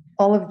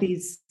all of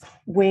these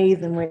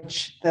ways in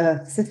which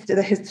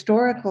the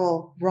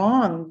historical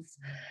wrongs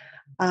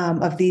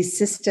of these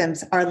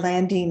systems are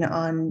landing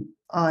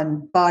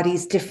on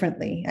bodies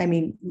differently. I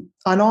mean,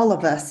 on all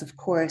of us, of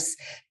course,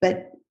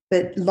 but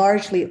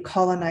largely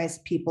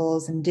colonized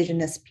peoples,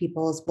 indigenous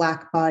peoples,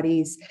 Black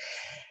bodies.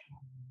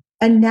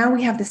 And now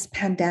we have this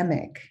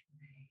pandemic.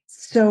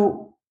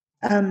 So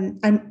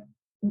I'm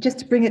just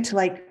to bring it to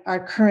like our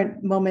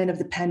current moment of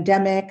the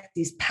pandemic,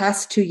 these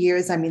past 2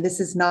 years. I mean, this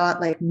is not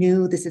like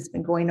new. This has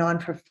been going on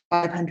for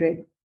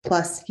 500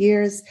 plus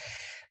years.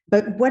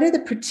 But what are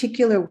the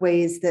particular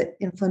ways that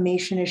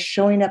inflammation is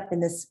showing up in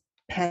this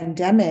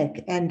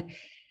pandemic, and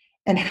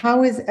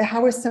how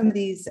are some of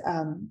these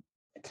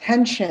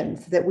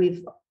tensions that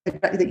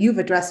you've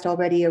addressed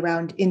already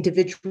around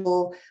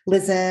individualism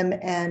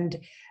and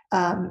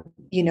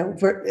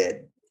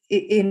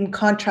in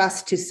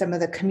contrast to some of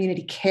the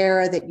community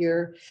care that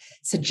you're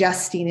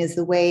suggesting is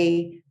the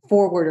way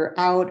forward or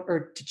out,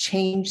 or to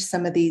change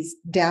some of these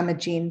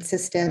damaging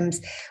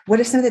systems? What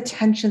are some of the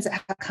tensions that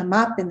have come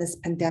up in this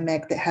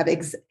pandemic that have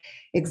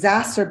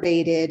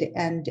exacerbated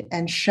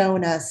and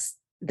shown us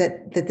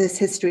that this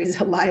history is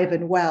alive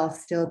and well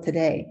still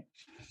today?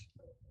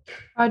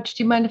 Raj,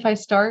 do you mind if I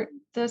start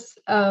this?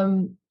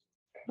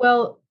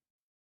 Well,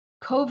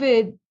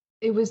 COVID,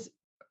 it was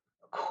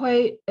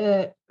quite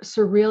a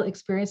surreal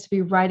experience to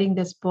be writing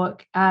this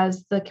book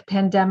as the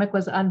pandemic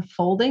was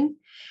unfolding.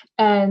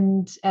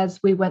 And as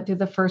we went through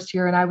the first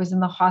year and I was in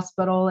the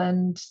hospital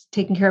and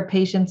taking care of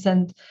patients,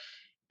 and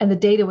the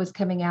data was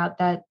coming out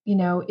that,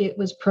 it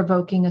was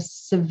provoking a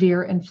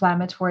severe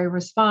inflammatory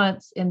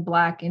response in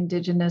Black,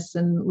 Indigenous,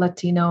 and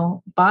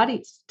Latino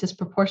bodies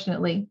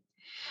disproportionately.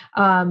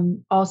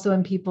 Also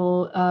in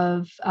people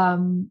of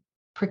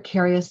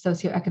precarious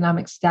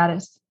socioeconomic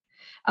status.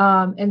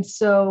 And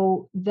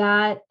so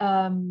that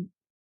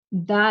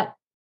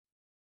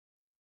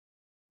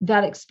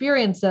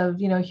experience of,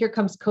 here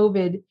comes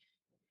COVID,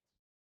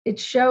 it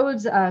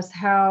shows us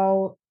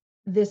how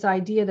this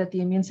idea that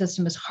the immune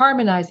system is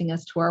harmonizing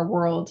us to our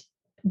world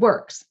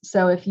works.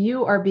 So if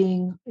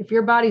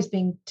your body's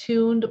being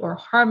tuned or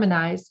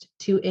harmonized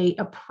to a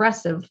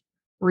oppressive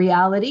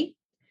reality,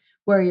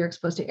 where you're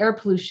exposed to air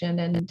pollution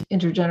and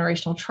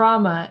intergenerational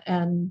trauma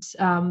and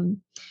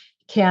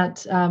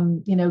can't,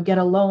 get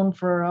a loan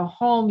for a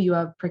home, you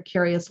have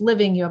precarious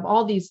living, you have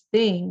all these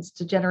things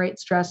to generate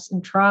stress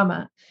and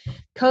trauma.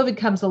 COVID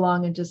comes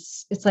along and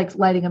it's like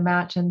lighting a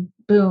match and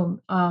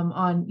boom,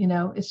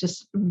 it's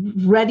just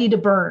ready to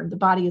burn. The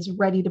body is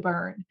ready to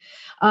burn.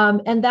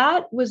 And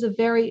that was a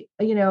very,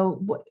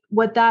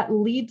 what that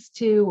leads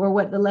to, or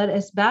what led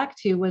us back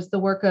to, was the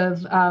work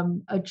of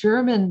a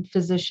German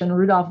physician,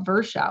 Rudolf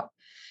Virchow,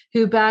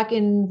 who back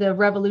in the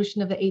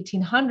revolution of the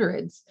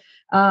 1800s,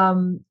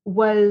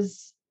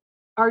 was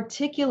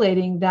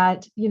articulating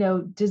that,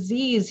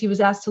 disease. He was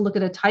asked to look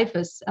at a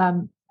typhus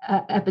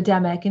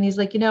epidemic. And he's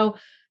like,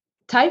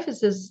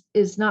 typhus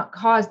is not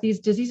caused, these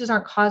diseases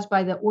aren't caused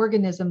by the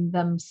organism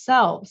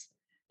themselves.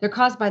 They're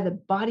caused by the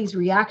body's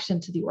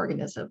reaction to the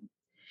organism.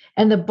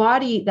 And the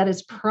body that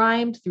is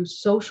primed through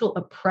social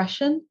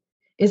oppression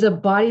is a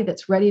body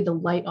that's ready to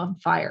light on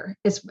fire.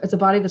 It's a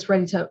body that's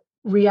ready to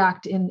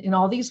react in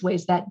all these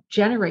ways that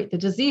generate the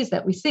disease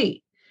that we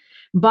see.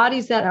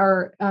 Bodies that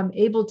are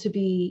able to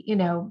be,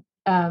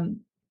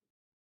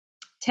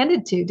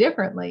 tended to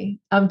differently,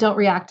 don't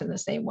react in the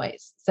same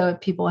ways. So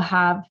if people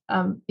have,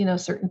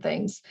 certain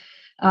things,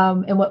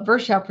 and what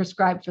Virchow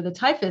prescribed for the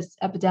typhus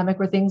epidemic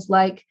were things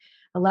like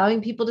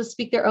allowing people to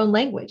speak their own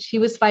language. He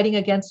was fighting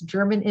against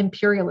German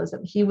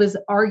imperialism. He was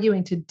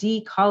arguing to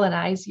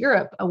decolonize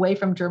Europe away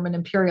from German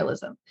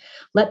imperialism.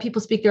 Let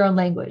people speak their own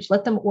language.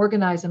 Let them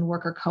organize in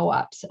worker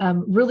co-ops.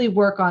 Really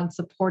work on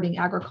supporting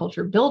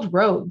agriculture. Build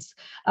roads.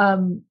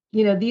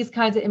 these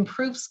kinds of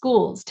improve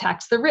schools,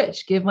 tax the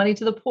rich, give money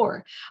to the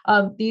poor.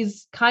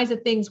 These kinds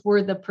of things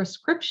were the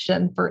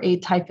prescription for a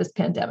typhus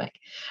pandemic,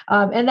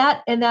 and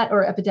that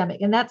or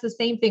epidemic. And that's the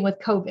same thing with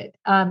COVID.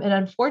 And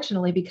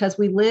unfortunately, because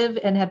we live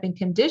and have been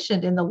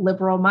conditioned in the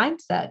liberal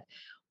mindset,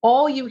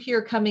 all you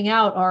hear coming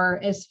out are,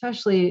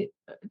 especially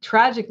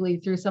tragically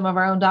through some of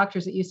our own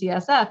doctors at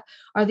UCSF,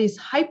 are these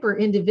hyper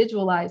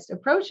individualized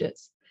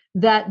approaches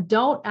that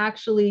don't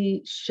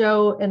actually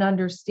show an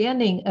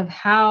understanding of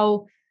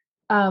how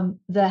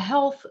the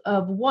health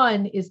of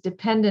one is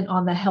dependent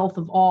on the health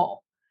of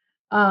all,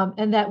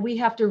 and that we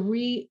have to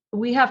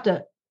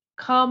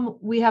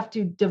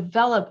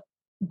develop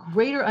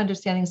greater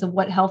understandings of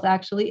what health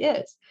actually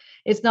is.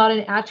 It's not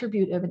an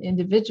attribute of an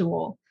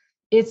individual.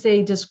 It's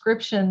a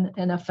description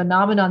and a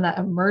phenomenon that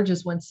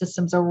emerges when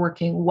systems are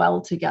working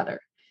well together.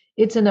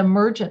 It's an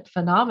emergent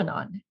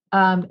phenomenon.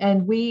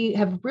 And we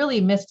have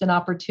really missed an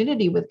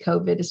opportunity with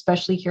COVID,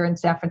 especially here in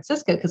San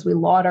Francisco, because we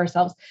laud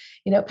ourselves,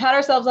 pat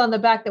ourselves on the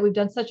back that we've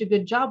done such a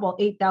good job while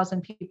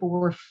 8,000 people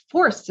were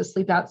forced to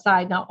sleep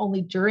outside, not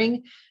only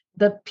during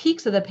the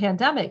peaks of the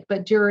pandemic,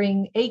 but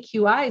during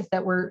AQIs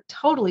that were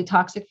totally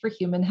toxic for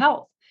human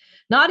health.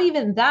 Not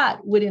even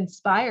that would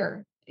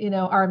inspire,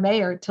 our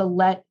mayor to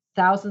let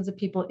thousands of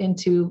people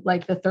into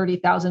like the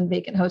 30,000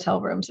 vacant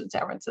hotel rooms in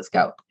San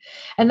Francisco.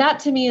 And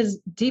that to me is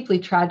deeply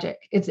tragic.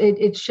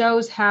 It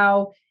shows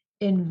how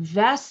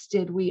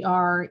invested we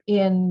are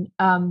in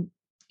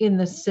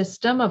the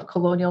system of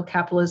colonial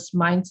capitalist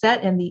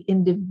mindset and the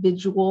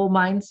individual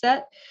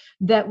mindset,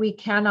 that we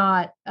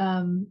cannot,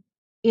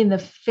 in the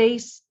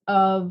face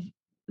of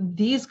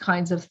these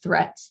kinds of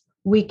threats,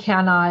 we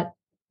cannot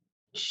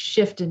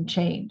shift and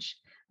change.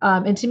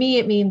 And to me,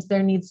 it means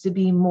there needs to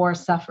be more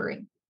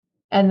suffering.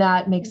 And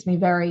that makes my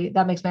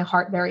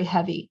heart very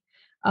heavy.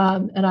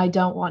 And I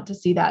don't want to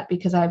see that,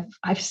 because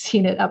I've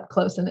seen it up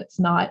close, and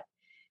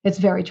it's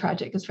very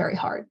tragic. It's very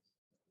hard.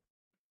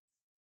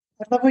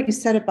 I love what you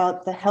said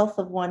about the health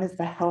of one is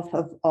the health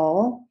of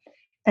all.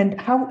 And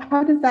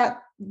how does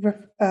that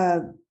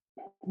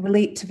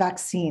relate to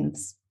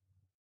vaccines?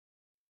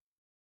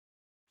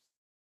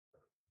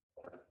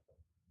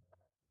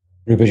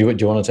 Rupa, do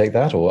you want to take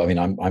that? Or, I mean,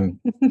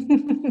 I'm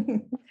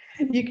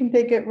You can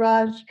take it,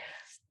 Raj.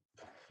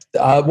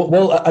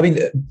 Well, I mean,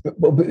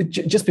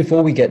 just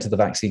before we get to the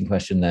vaccine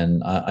question,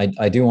 then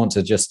I do want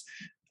to just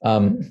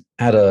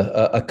add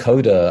a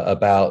coda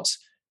about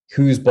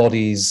whose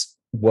bodies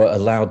were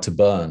allowed to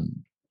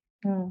burn,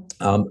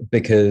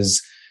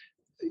 because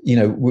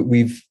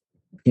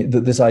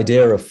this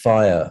idea of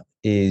fire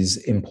is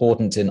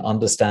important in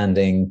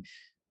understanding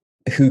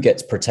who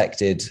gets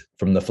protected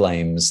from the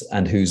flames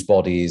and whose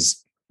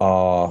bodies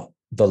are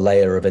the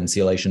layer of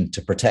insulation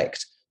to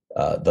protect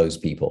those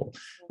people.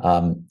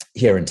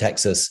 Here in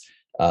Texas,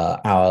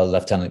 our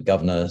lieutenant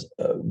governor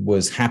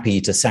was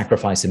happy to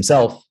sacrifice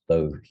himself,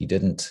 though he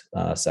didn't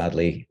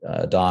sadly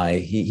die.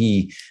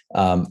 He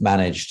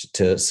managed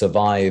to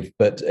survive,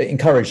 but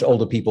encouraged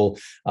older people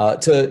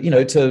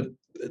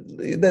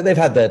they've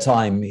had their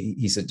time,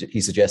 he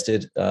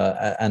suggested,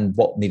 and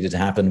what needed to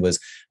happen was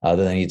that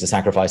they needed to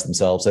sacrifice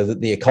themselves so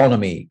that the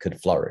economy could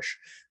flourish.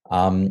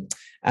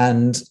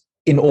 And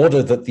in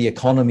order that the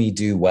economy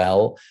do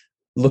well,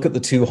 look at the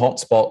two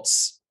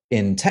hotspots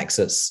in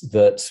Texas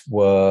that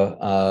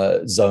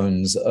were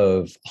zones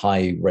of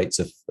high rates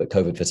of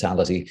COVID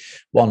fatality.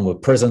 One were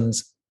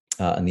prisons,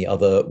 and the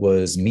other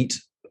was meat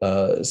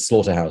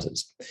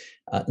slaughterhouses.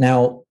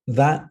 Now,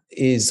 that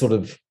is sort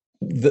of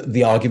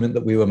the argument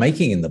that we were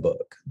making in the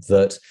book,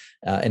 that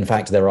in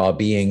fact there are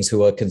beings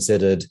who are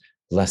considered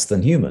less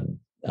than human,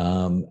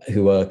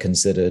 who are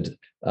considered,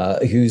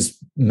 whose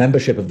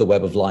membership of the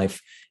web of life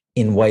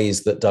in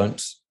ways that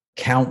don't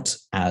count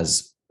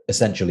as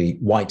essentially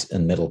white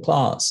and middle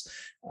class,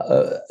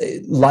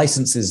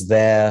 licenses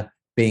their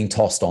being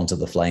tossed onto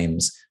the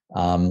flames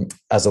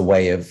as a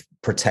way of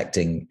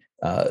protecting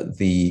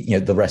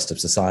the rest of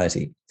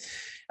society.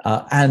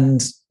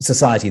 And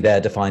society there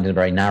defined in a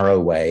very narrow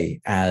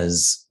way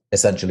as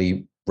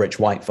essentially rich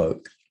white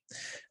folk.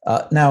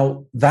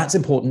 Now, that's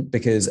important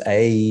because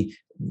when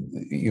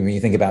you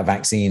think about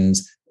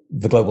vaccines,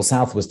 the global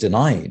South was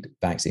denied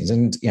vaccines.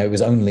 And it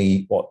was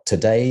only,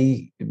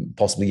 today,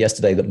 possibly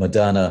yesterday, that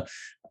Moderna,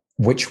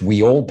 which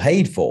we all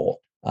paid for,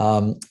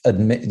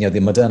 the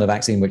Moderna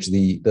vaccine, which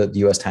the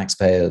US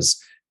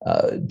taxpayers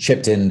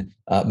chipped in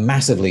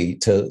massively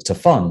to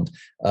fund,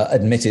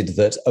 admitted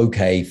that,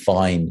 okay,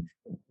 fine,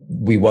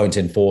 we won't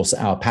enforce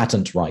our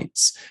patent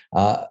rights,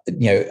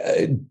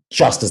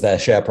 just as their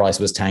share price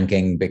was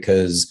tanking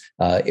because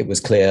it was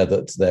clear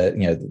that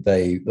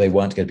they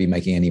weren't going to be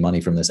making any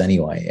money from this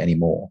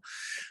anymore.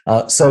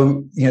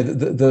 So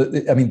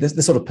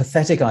this sort of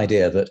pathetic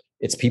idea that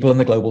it's people in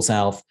the global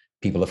South,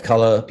 people of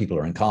color, people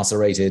who are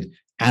incarcerated,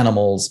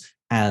 animals,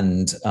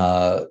 and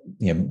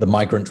the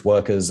migrant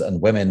workers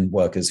and women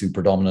workers who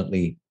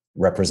predominantly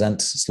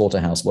represent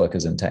slaughterhouse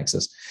workers in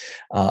Texas,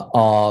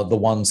 are the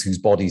ones whose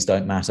bodies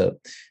don't matter.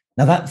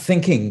 Now, that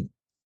thinking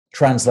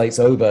translates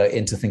over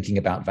into thinking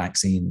about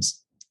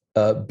vaccines,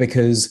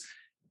 because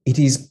it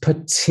is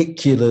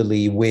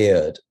particularly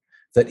weird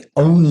that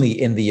only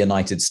in the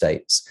United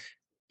States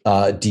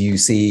do you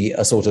see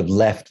a sort of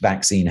left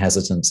vaccine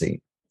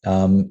hesitancy.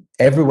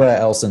 Everywhere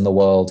else in the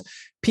world,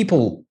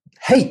 people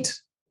hate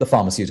the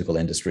pharmaceutical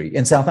industry.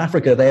 In South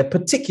Africa, they have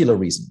particular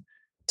reason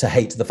to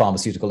hate the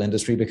pharmaceutical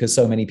industry because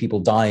so many people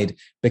died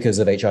because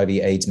of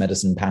HIV/AIDS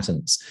medicine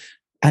patents.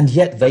 And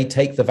yet they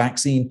take the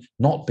vaccine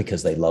not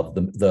because they love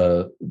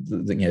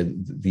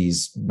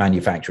these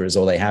manufacturers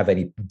or they have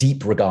any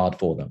deep regard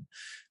for them,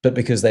 but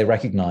because they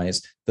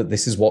recognize that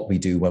this is what we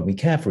do when we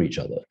care for each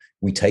other.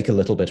 We take a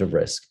little bit of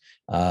risk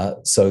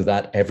so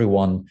that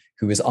everyone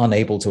who is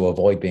unable to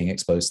avoid being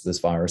exposed to this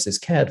virus is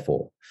cared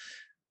for.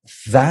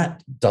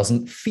 That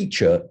doesn't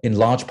feature in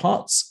large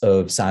parts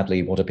of,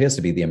 sadly, what appears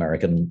to be the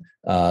American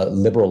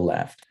liberal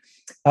left.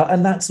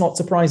 And that's not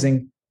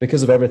surprising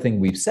because of everything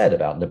we've said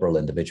about liberal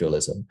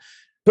individualism.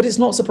 But it's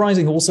not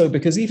surprising also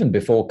because even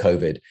before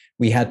COVID,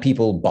 we had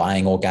people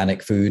buying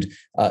organic food,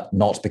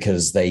 not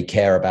because they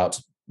care about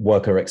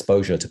worker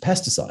exposure to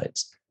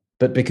pesticides,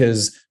 but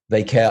because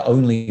they care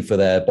only for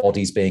their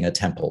bodies being a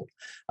temple.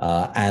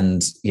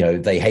 And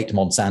they hate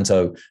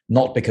Monsanto,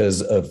 not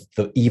because of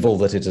the evil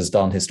that it has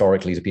done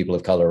historically to people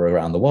of color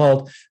around the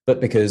world, but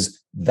because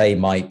they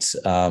might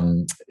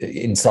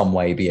in some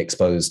way be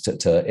exposed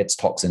to its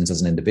toxins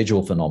as an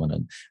individual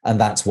phenomenon. And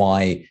that's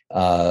why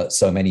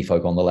so many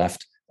folk on the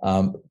left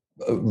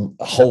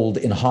hold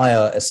in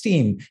higher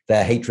esteem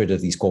their hatred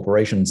of these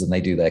corporations than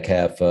they do their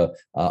care for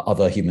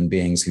other human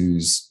beings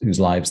whose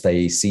lives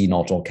they see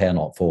not or care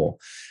not for.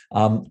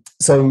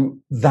 So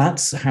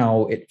that's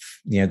how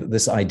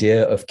this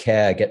idea of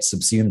care gets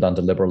subsumed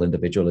under liberal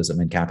individualism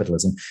and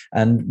capitalism.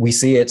 And we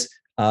see it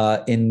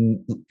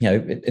in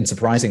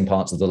surprising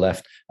parts of the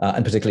left,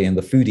 and particularly in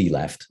the foodie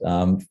left,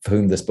 for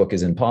whom this book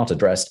is in part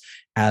addressed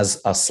as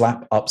a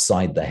slap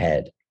upside the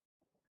head.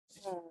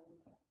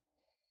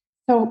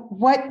 So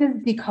what does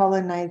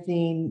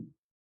decolonizing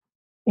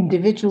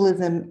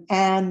individualism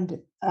and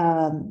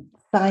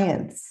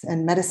science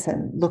and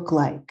medicine look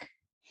like?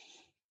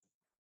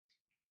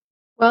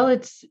 Well,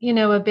 it's,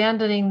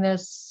 abandoning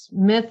this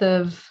myth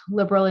of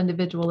liberal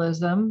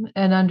individualism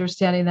and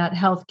understanding that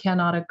health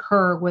cannot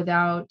occur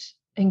without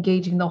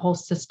engaging the whole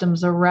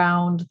systems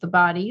around the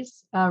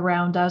bodies,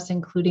 around us,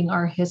 including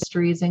our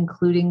histories,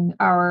 including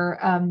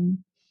our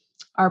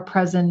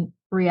present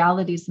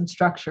realities and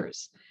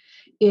structures.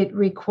 It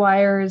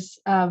requires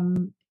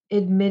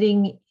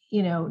admitting,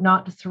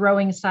 not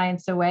throwing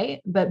science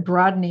away, but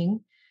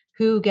broadening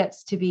who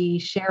gets to be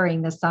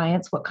sharing the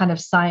science, what kind of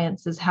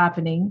science is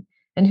happening,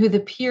 and who the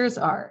peers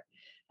are.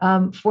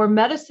 For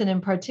medicine in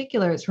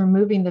particular, it's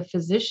removing the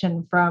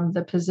physician from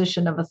the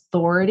position of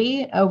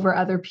authority over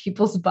other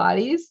people's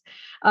bodies,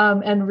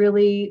 and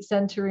really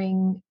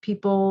centering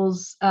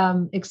people's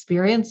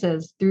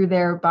experiences through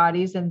their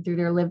bodies and through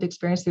their lived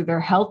experience, through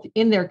their health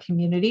in their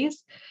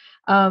communities.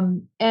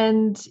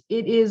 And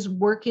it is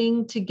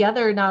working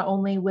together not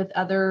only with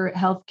other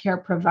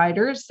healthcare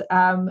providers,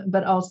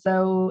 but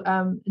also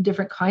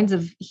different kinds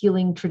of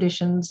healing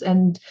traditions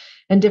and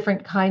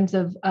different kinds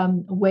of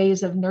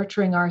ways of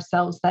nurturing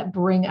ourselves that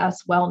bring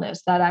us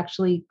wellness, that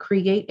actually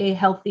create a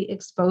healthy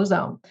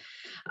exposome.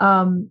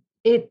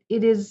 It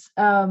is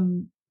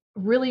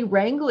really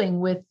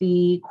wrangling with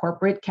the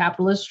corporate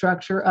capitalist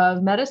structure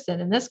of medicine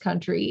in this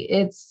country.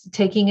 It's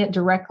taking it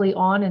directly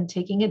on and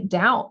taking it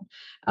down,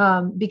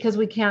 because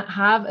we can't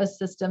have a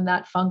system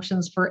that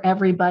functions for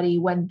everybody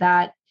when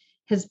that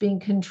has been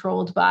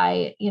controlled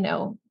by,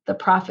 the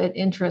profit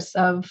interests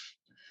of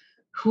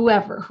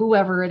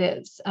whoever it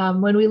is.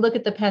 When we look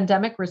at the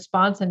pandemic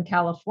response in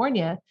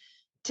California,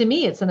 to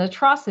me, it's an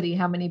atrocity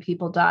how many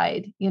people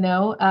died,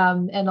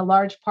 and a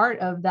large part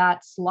of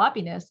that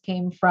sloppiness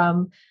came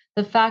from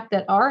the fact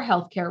that our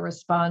healthcare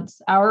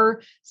response,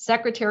 our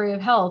Secretary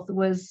of Health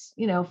was,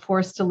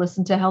 forced to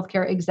listen to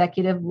healthcare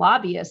executive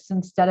lobbyists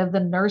instead of the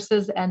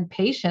nurses and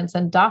patients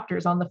and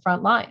doctors on the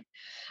front line.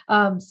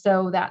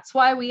 So that's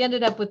why we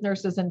ended up with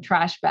nurses in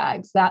trash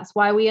bags. That's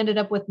why we ended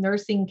up with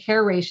nursing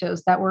care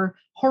ratios that were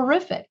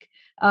horrific.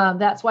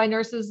 That's why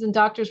nurses and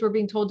doctors were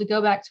being told to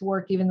go back to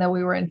work, even though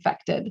we were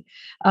infected.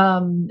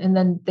 And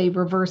then they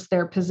reversed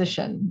their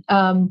position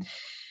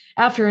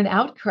after an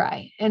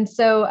outcry. And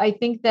so I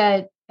think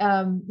that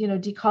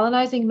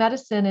decolonizing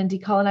medicine and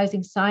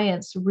decolonizing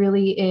science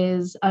really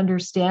is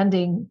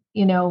understanding,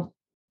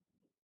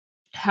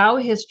 how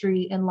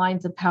history and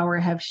lines of power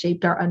have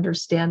shaped our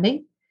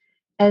understanding,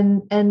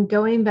 and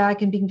going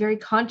back and being very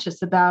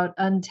conscious about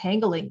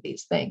untangling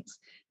these things.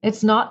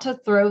 It's not to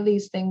throw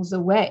these things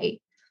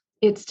away.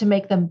 It's to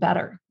make them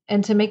better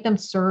and to make them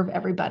serve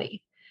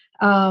everybody.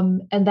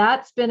 And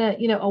that's been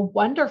a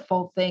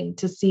wonderful thing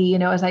to see,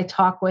 as I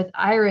talk with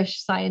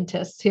Irish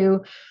scientists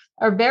who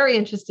are very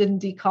interested in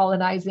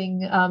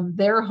decolonizing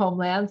their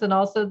homelands, and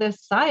also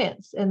this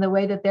science and the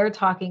way that they're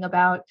talking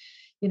about,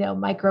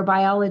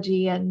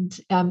 microbiology and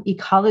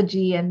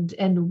ecology and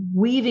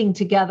weaving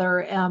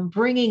together,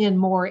 bringing in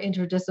more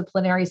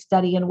interdisciplinary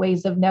study and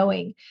ways of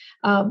knowing.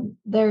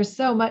 There's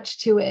so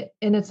much to it,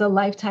 and it's a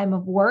lifetime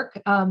of work.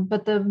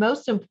 But the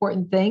most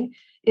important thing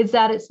is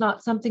that it's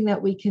not something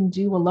that we can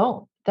do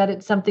alone, that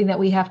it's something that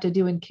we have to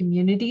do in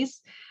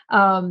communities,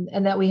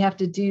 and that we have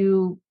to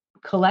do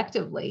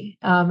collectively.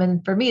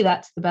 And for me,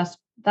 that's the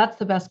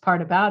best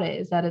part about it,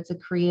 is that it's a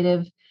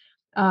creative,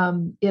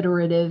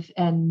 iterative,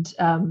 and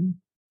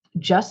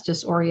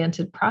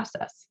justice-oriented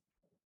process.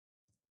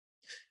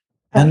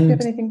 Do you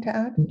have anything to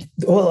add?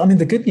 Well, I mean,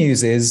 the good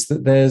news is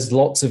that there's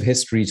lots of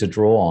history to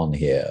draw on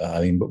here.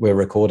 I mean, we're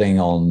recording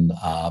on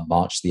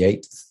March the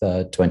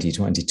 8th,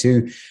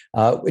 2022,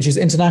 which is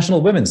International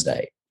Women's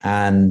Day.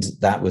 And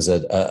that was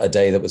a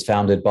day that was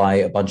founded by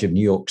a bunch of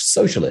New York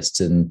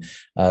socialists in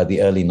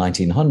the early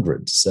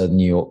 1900s.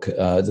 New York,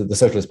 the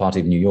Socialist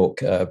Party of New York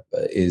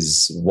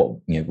is what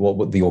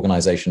the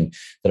organization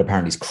that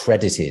apparently is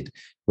credited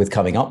with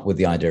coming up with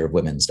the idea of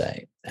Women's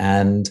Day.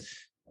 And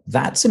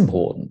that's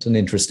important and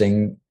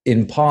interesting,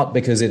 in part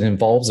because it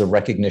involves a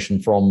recognition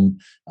from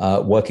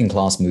working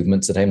class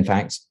movements that, in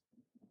fact,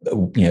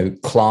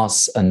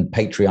 class and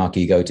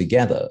patriarchy go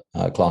together.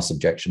 Class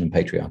subjection and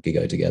patriarchy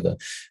go together,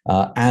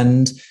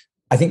 and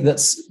I think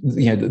that's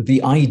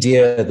the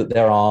idea that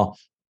there are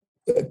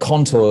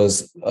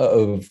contours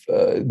of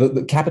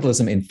that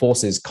capitalism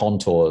enforces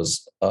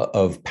contours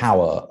of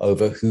power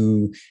over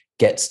who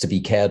gets to be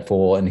cared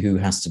for and who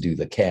has to do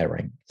the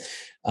caring.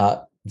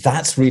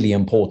 That's really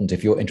important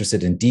if you're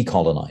interested in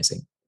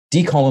decolonizing.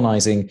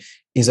 Decolonizing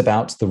is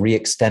about the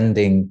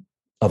re-extending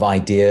of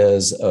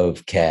ideas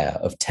of care,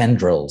 of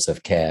tendrils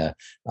of care,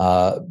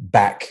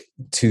 back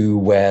to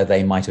where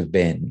they might have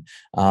been.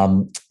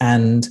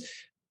 And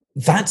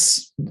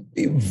that's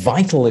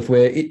vital if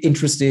we're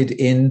interested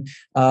in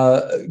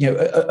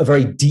a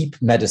very deep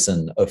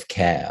medicine of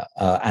care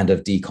and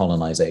of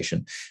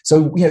decolonization.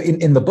 So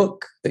in the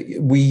book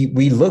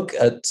we look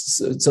at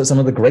some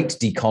of the great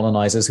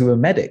decolonizers who are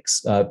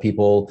medics,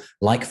 people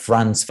like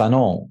Frantz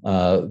Fanon,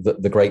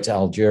 the great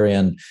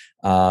Algerian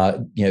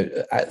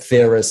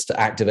theorist,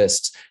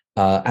 activist,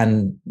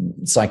 and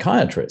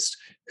psychiatrist,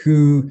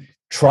 who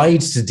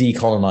tried to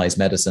decolonize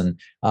medicine,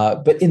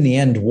 but in the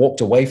end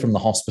walked away from the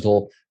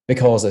hospital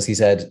because, as he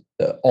said,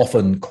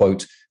 often,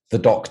 quote, the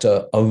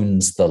doctor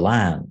owns the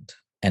land,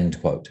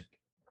 end quote.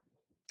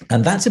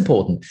 And that's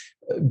important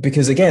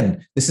because,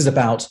 again, this is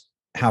about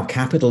how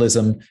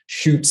capitalism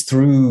shoots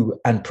through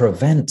and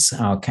prevents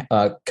our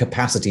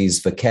capacities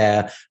for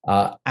care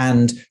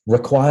and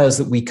requires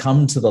that we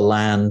come to the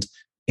land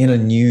in a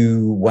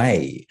new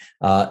way,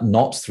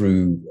 not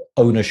through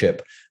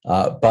ownership,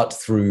 but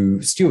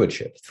through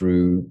stewardship,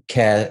 through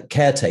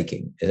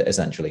caretaking.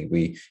 Essentially,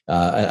 we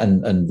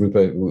and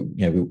Rupa,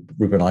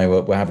 Rupa and I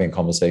were having a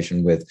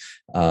conversation with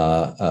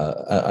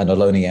an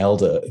Ohlone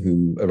elder,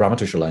 a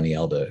Ramaytush Ohlone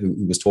elder, who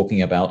was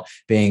talking about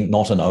being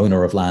not an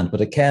owner of land, but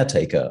a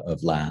caretaker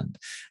of land.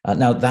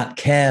 Now, that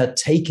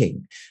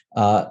caretaking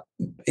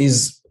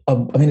is.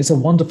 It's a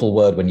wonderful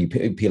word when you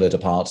peel it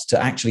apart, to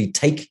actually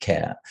take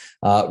care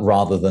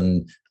rather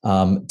than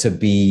to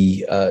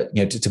be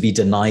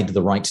denied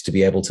the right to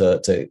be able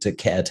to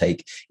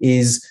caretake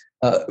is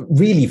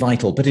really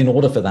vital. But in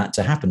order for that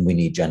to happen, we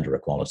need gender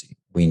equality.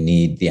 We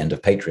need the end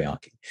of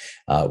patriarchy.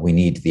 We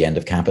need the end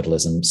of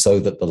capitalism so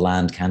that the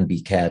land can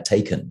be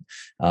caretaken,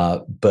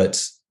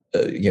 but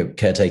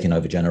caretaken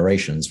over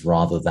generations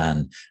rather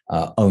than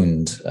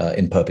owned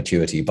in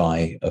perpetuity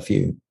by a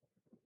few.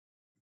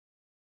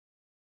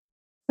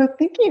 So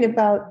thinking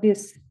about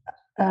this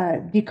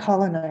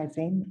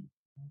decolonizing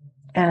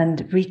and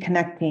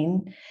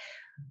reconnecting,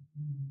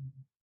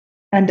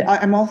 and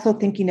I'm also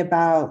thinking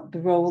about the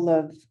role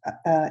of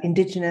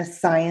Indigenous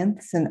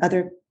science and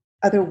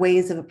other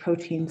ways of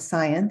approaching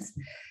science.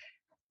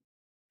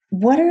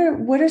 What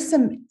are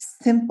some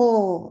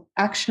simple,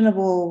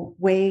 actionable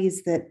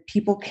ways that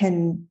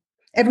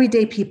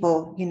everyday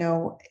people,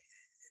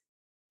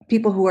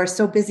 people who are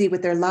so busy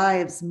with their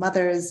lives,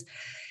 mothers,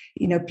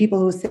 people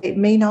who say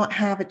may not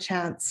have a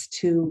chance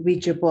to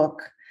read your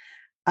book.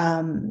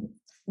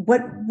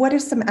 What are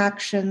some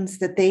actions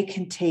that they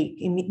can take,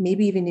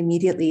 maybe even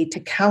immediately, to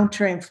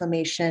counter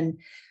inflammation,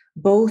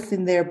 both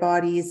in their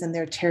bodies and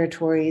their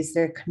territories,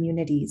 their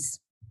communities?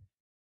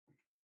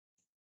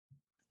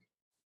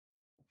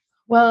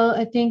 Well,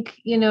 I think,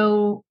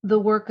 the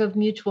work of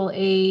mutual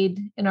aid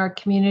in our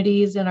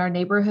communities, in our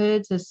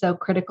neighborhoods is so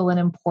critical and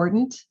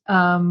important.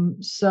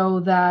 So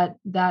that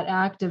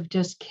act of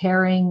just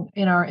caring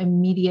in our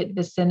immediate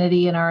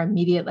vicinity, in our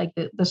immediate, like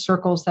the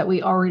circles that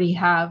we already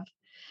have,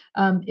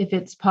 if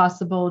it's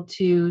possible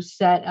to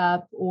set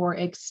up or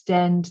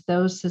extend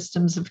those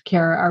systems of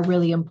care, are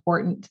really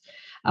important,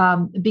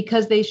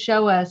 because they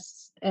show us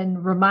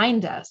and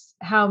remind us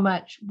how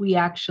much we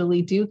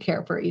actually do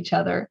care for each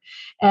other,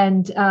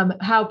 and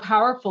how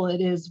powerful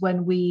it is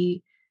when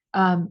we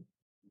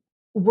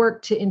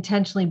work to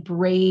intentionally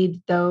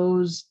braid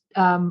those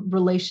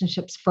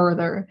relationships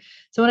further.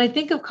 So when I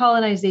think of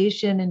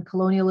colonization and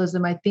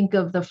colonialism, I think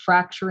of the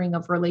fracturing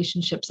of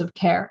relationships of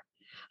care.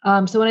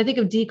 So when I think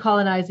of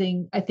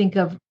decolonizing, I think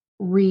of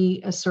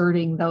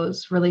reasserting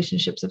those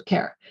relationships of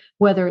care,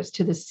 whether it's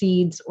to the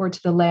seeds or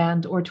to the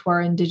land or to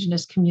our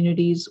Indigenous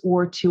communities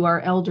or to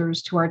our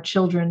elders, to our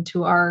children,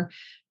 to our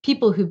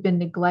people who've been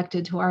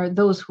neglected, who are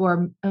those who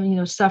are,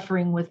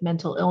 suffering with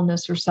mental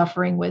illness or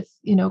suffering with,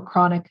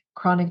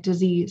 chronic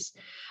disease.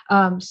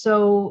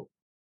 So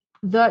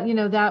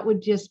that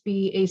would just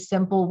be a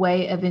simple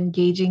way of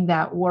engaging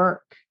that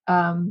work,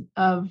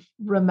 of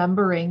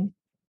remembering,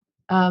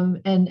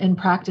 and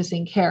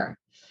practicing care.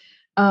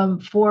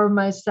 For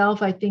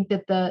myself, I think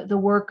that the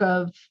work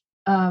of,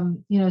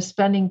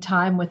 spending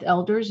time with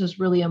elders is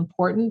really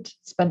important.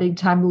 Spending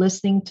time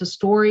listening to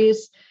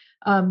stories,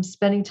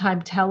 spending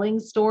time telling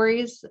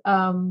stories.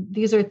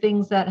 These are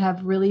things that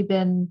have really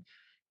been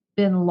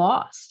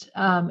lost.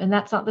 And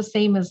that's not the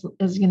same as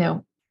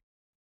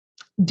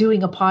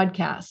doing a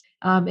podcast.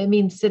 It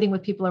means sitting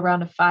with people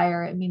around a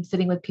fire. It means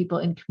sitting with people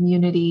in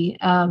community,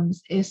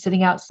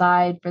 sitting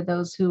outside for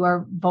those who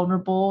are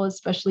vulnerable,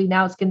 especially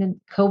now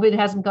COVID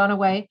hasn't gone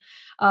away.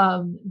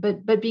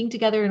 But being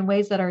together in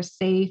ways that are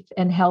safe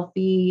and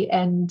healthy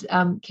and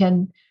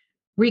can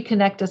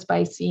reconnect us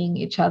by seeing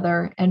each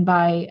other and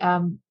by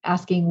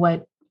asking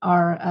what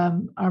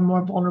our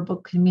more vulnerable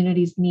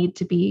communities need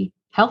to be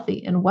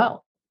healthy and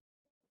well.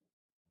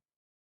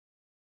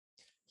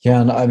 Yeah,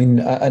 and I mean,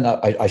 and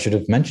I should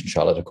have mentioned,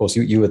 Charlotte, of course,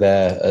 you were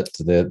there at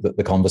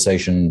the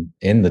conversation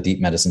in the Deep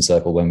Medicine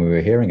Circle when we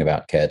were hearing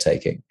about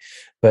caretaking.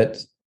 But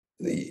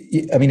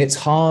I mean, it's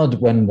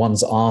hard when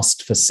one's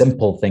asked for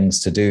simple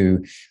things to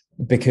do,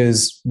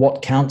 because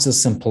what counts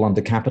as simple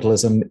under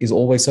capitalism is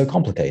always so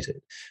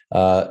complicated.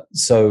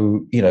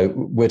 So,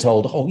 we're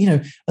told,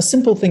 a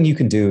simple thing you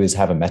can do is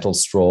have a metal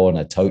straw and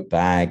a tote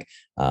bag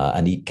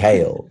and eat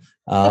kale.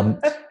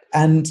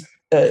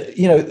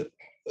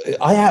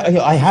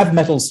 I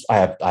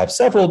have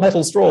several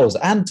metal straws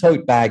and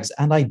tote bags,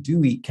 and I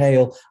do eat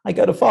kale. I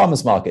go to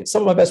farmers markets.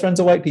 Some of my best friends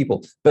are white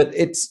people, but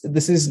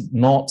this is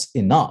not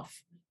enough.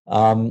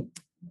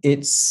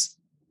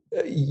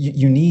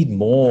 You need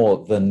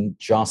more than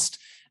just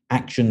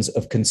actions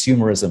of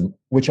consumerism,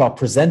 which are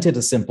presented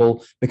as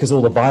simple because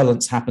all the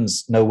violence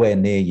happens nowhere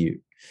near you.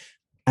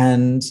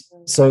 And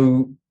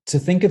so to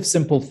think of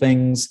simple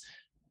things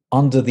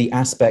under the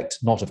aspect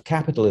not of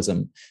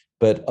capitalism,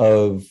 but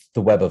of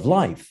the web of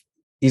life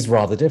is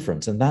rather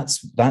different. And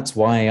that's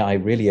why I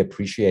really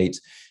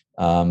appreciate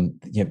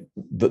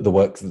the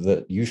work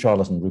that you,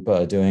 Charlotte, and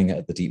Rupa are doing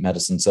at the Deep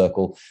Medicine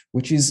Circle,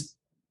 which is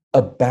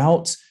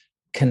about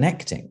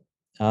connecting.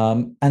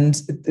 And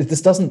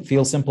this doesn't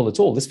feel simple at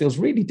all. This feels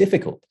really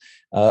difficult.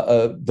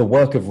 The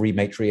work of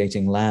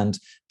rematriating land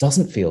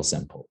doesn't feel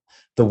simple.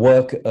 The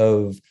work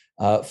of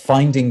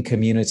finding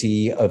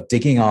community, of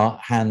digging our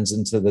hands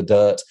into the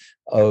dirt,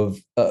 of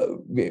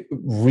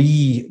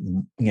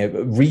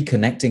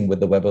reconnecting with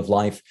the web of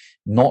life,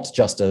 not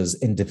just as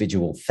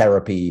individual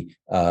therapy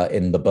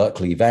in the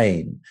Berkeley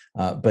vein,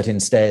 but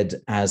instead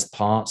as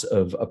part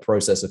of a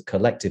process of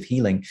collective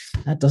healing.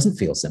 That doesn't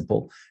feel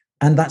simple.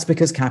 And that's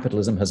because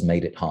capitalism has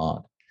made it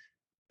hard.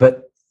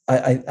 But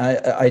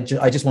I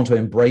just want to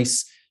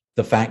embrace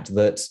the fact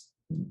that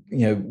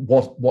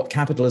what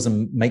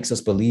capitalism makes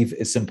us believe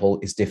is simple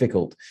is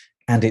difficult,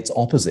 and its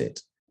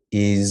opposite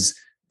is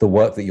the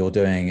work that you're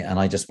doing. And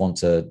I just want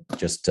to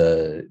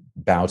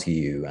bow to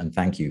you and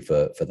thank you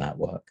for that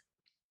work.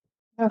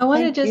 I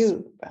want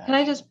to can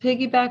I just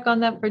piggyback on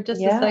that for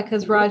just a sec?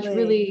 Because Raj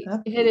really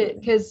hit it,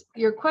 because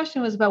your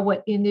question was about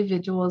what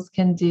individuals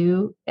can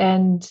do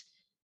and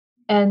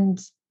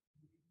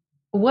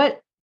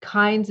what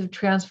kinds of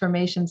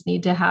transformations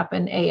need to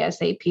happen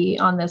ASAP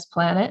on this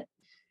planet,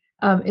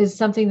 is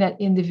something that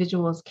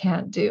individuals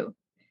can't do.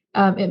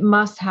 It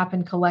must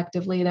happen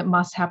collectively, and it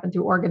must happen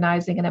through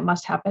organizing, and it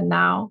must happen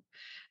now.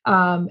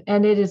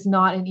 And it is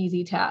not an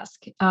easy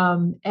task.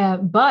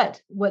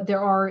 But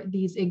there are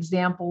these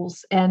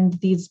examples and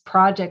these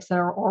projects that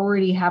are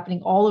already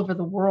happening all over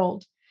the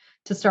world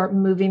to start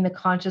moving the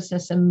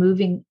consciousness and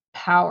moving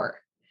power.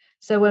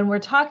 So when we're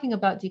talking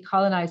about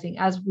decolonizing,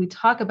 as we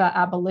talk about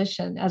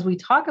abolition, as we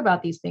talk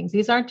about these things,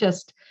 these aren't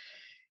just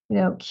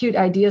cute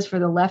ideas for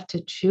the left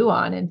to chew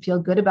on and feel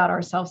good about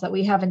ourselves that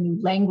we have a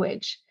new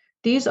language.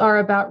 These are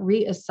about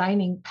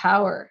reassigning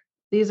power.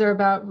 These are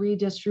about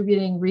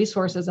redistributing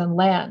resources and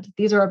land.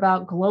 These are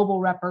about global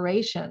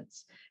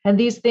reparations. And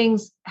these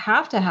things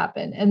have to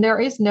happen. And there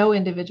is no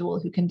individual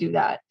who can do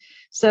that.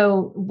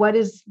 So what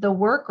is the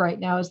work right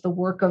now is the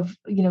work of,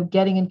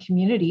 getting in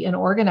community and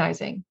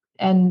organizing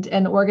and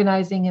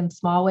organizing in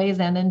small ways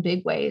and in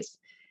big ways.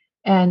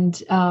 And,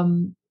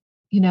 so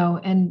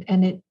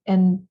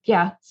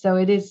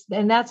it is.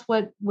 And that's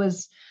what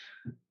was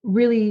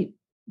really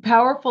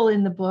powerful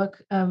in the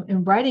book,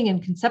 in writing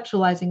and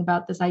conceptualizing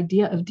about this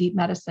idea of deep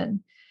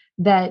medicine,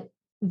 that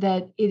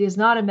it is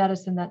not a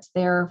medicine that's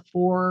there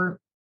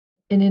for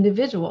an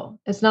individual.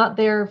 It's not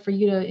there for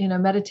you to,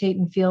 meditate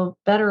and feel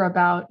better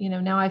about,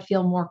 now I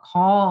feel more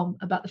calm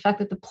about the fact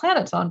that the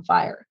planet's on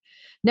fire.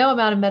 No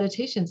amount of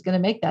meditation is going to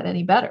make that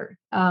any better,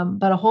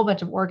 but a whole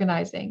bunch of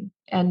organizing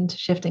and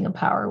shifting of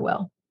power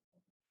will.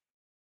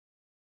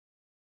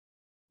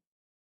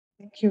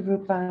 Thank you,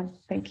 Rupa.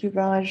 Thank you,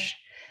 Raj.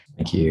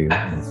 Thank you.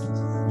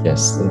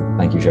 Yes,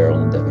 thank you,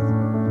 Cheryl and Debbie.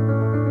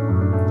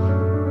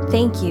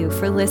 Thank you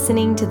for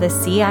listening to the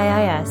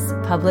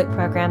CIIS Public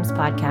Programs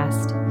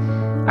Podcast.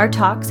 Our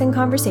talks and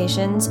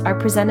conversations are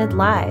presented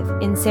live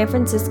in San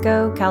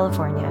Francisco,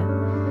 California.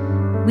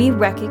 We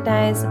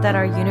recognize that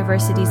our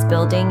university's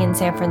building in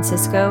San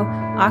Francisco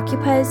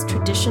occupies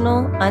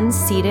traditional,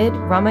 unceded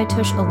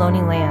Ramaytush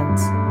Ohlone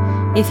lands.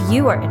 If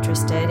you are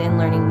interested in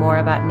learning more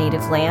about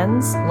Native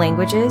lands,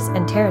 languages,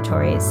 and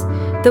territories,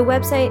 the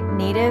website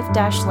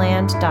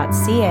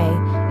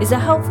native-land.ca is a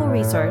helpful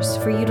resource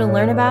for you to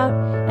learn about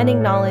and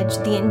acknowledge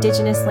the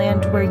Indigenous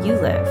land where you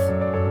live.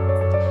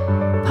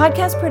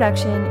 Podcast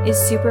production is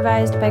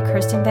supervised by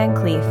Kirsten Van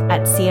Cleef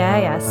at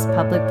CIIS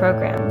Public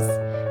Programs.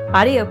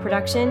 Audio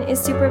production is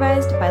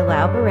supervised by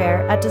Lau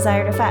Barrere at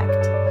Desired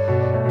Effect.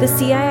 The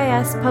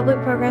CIIS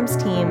Public Programs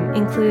team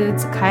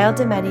includes Kyle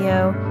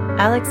DeMedio,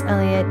 Alex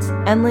Elliott,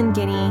 Emlyn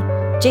Guinea,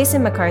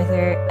 Jason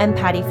MacArthur, and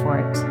Patty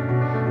Fort.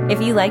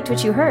 If you liked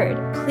what you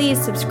heard,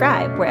 please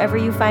subscribe wherever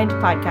you find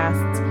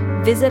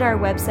podcasts, visit our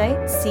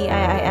website,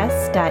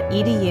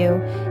 ciis.edu,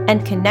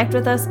 and connect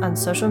with us on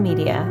social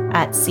media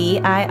at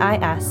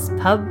CIIS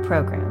Pub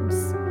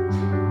Programs.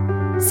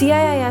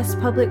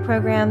 CIIS Public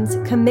Programs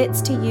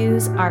commits to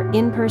use our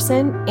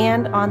in-person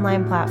and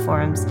online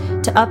platforms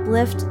to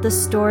uplift the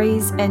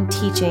stories and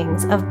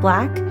teachings of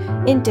Black,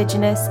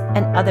 Indigenous,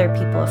 and other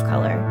people of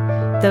color,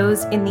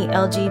 those in the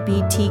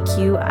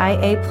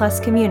LGBTQIA+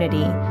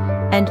 community,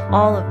 and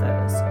all of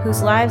those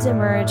whose lives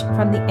emerge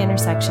from the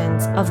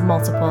intersections of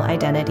multiple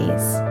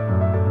identities.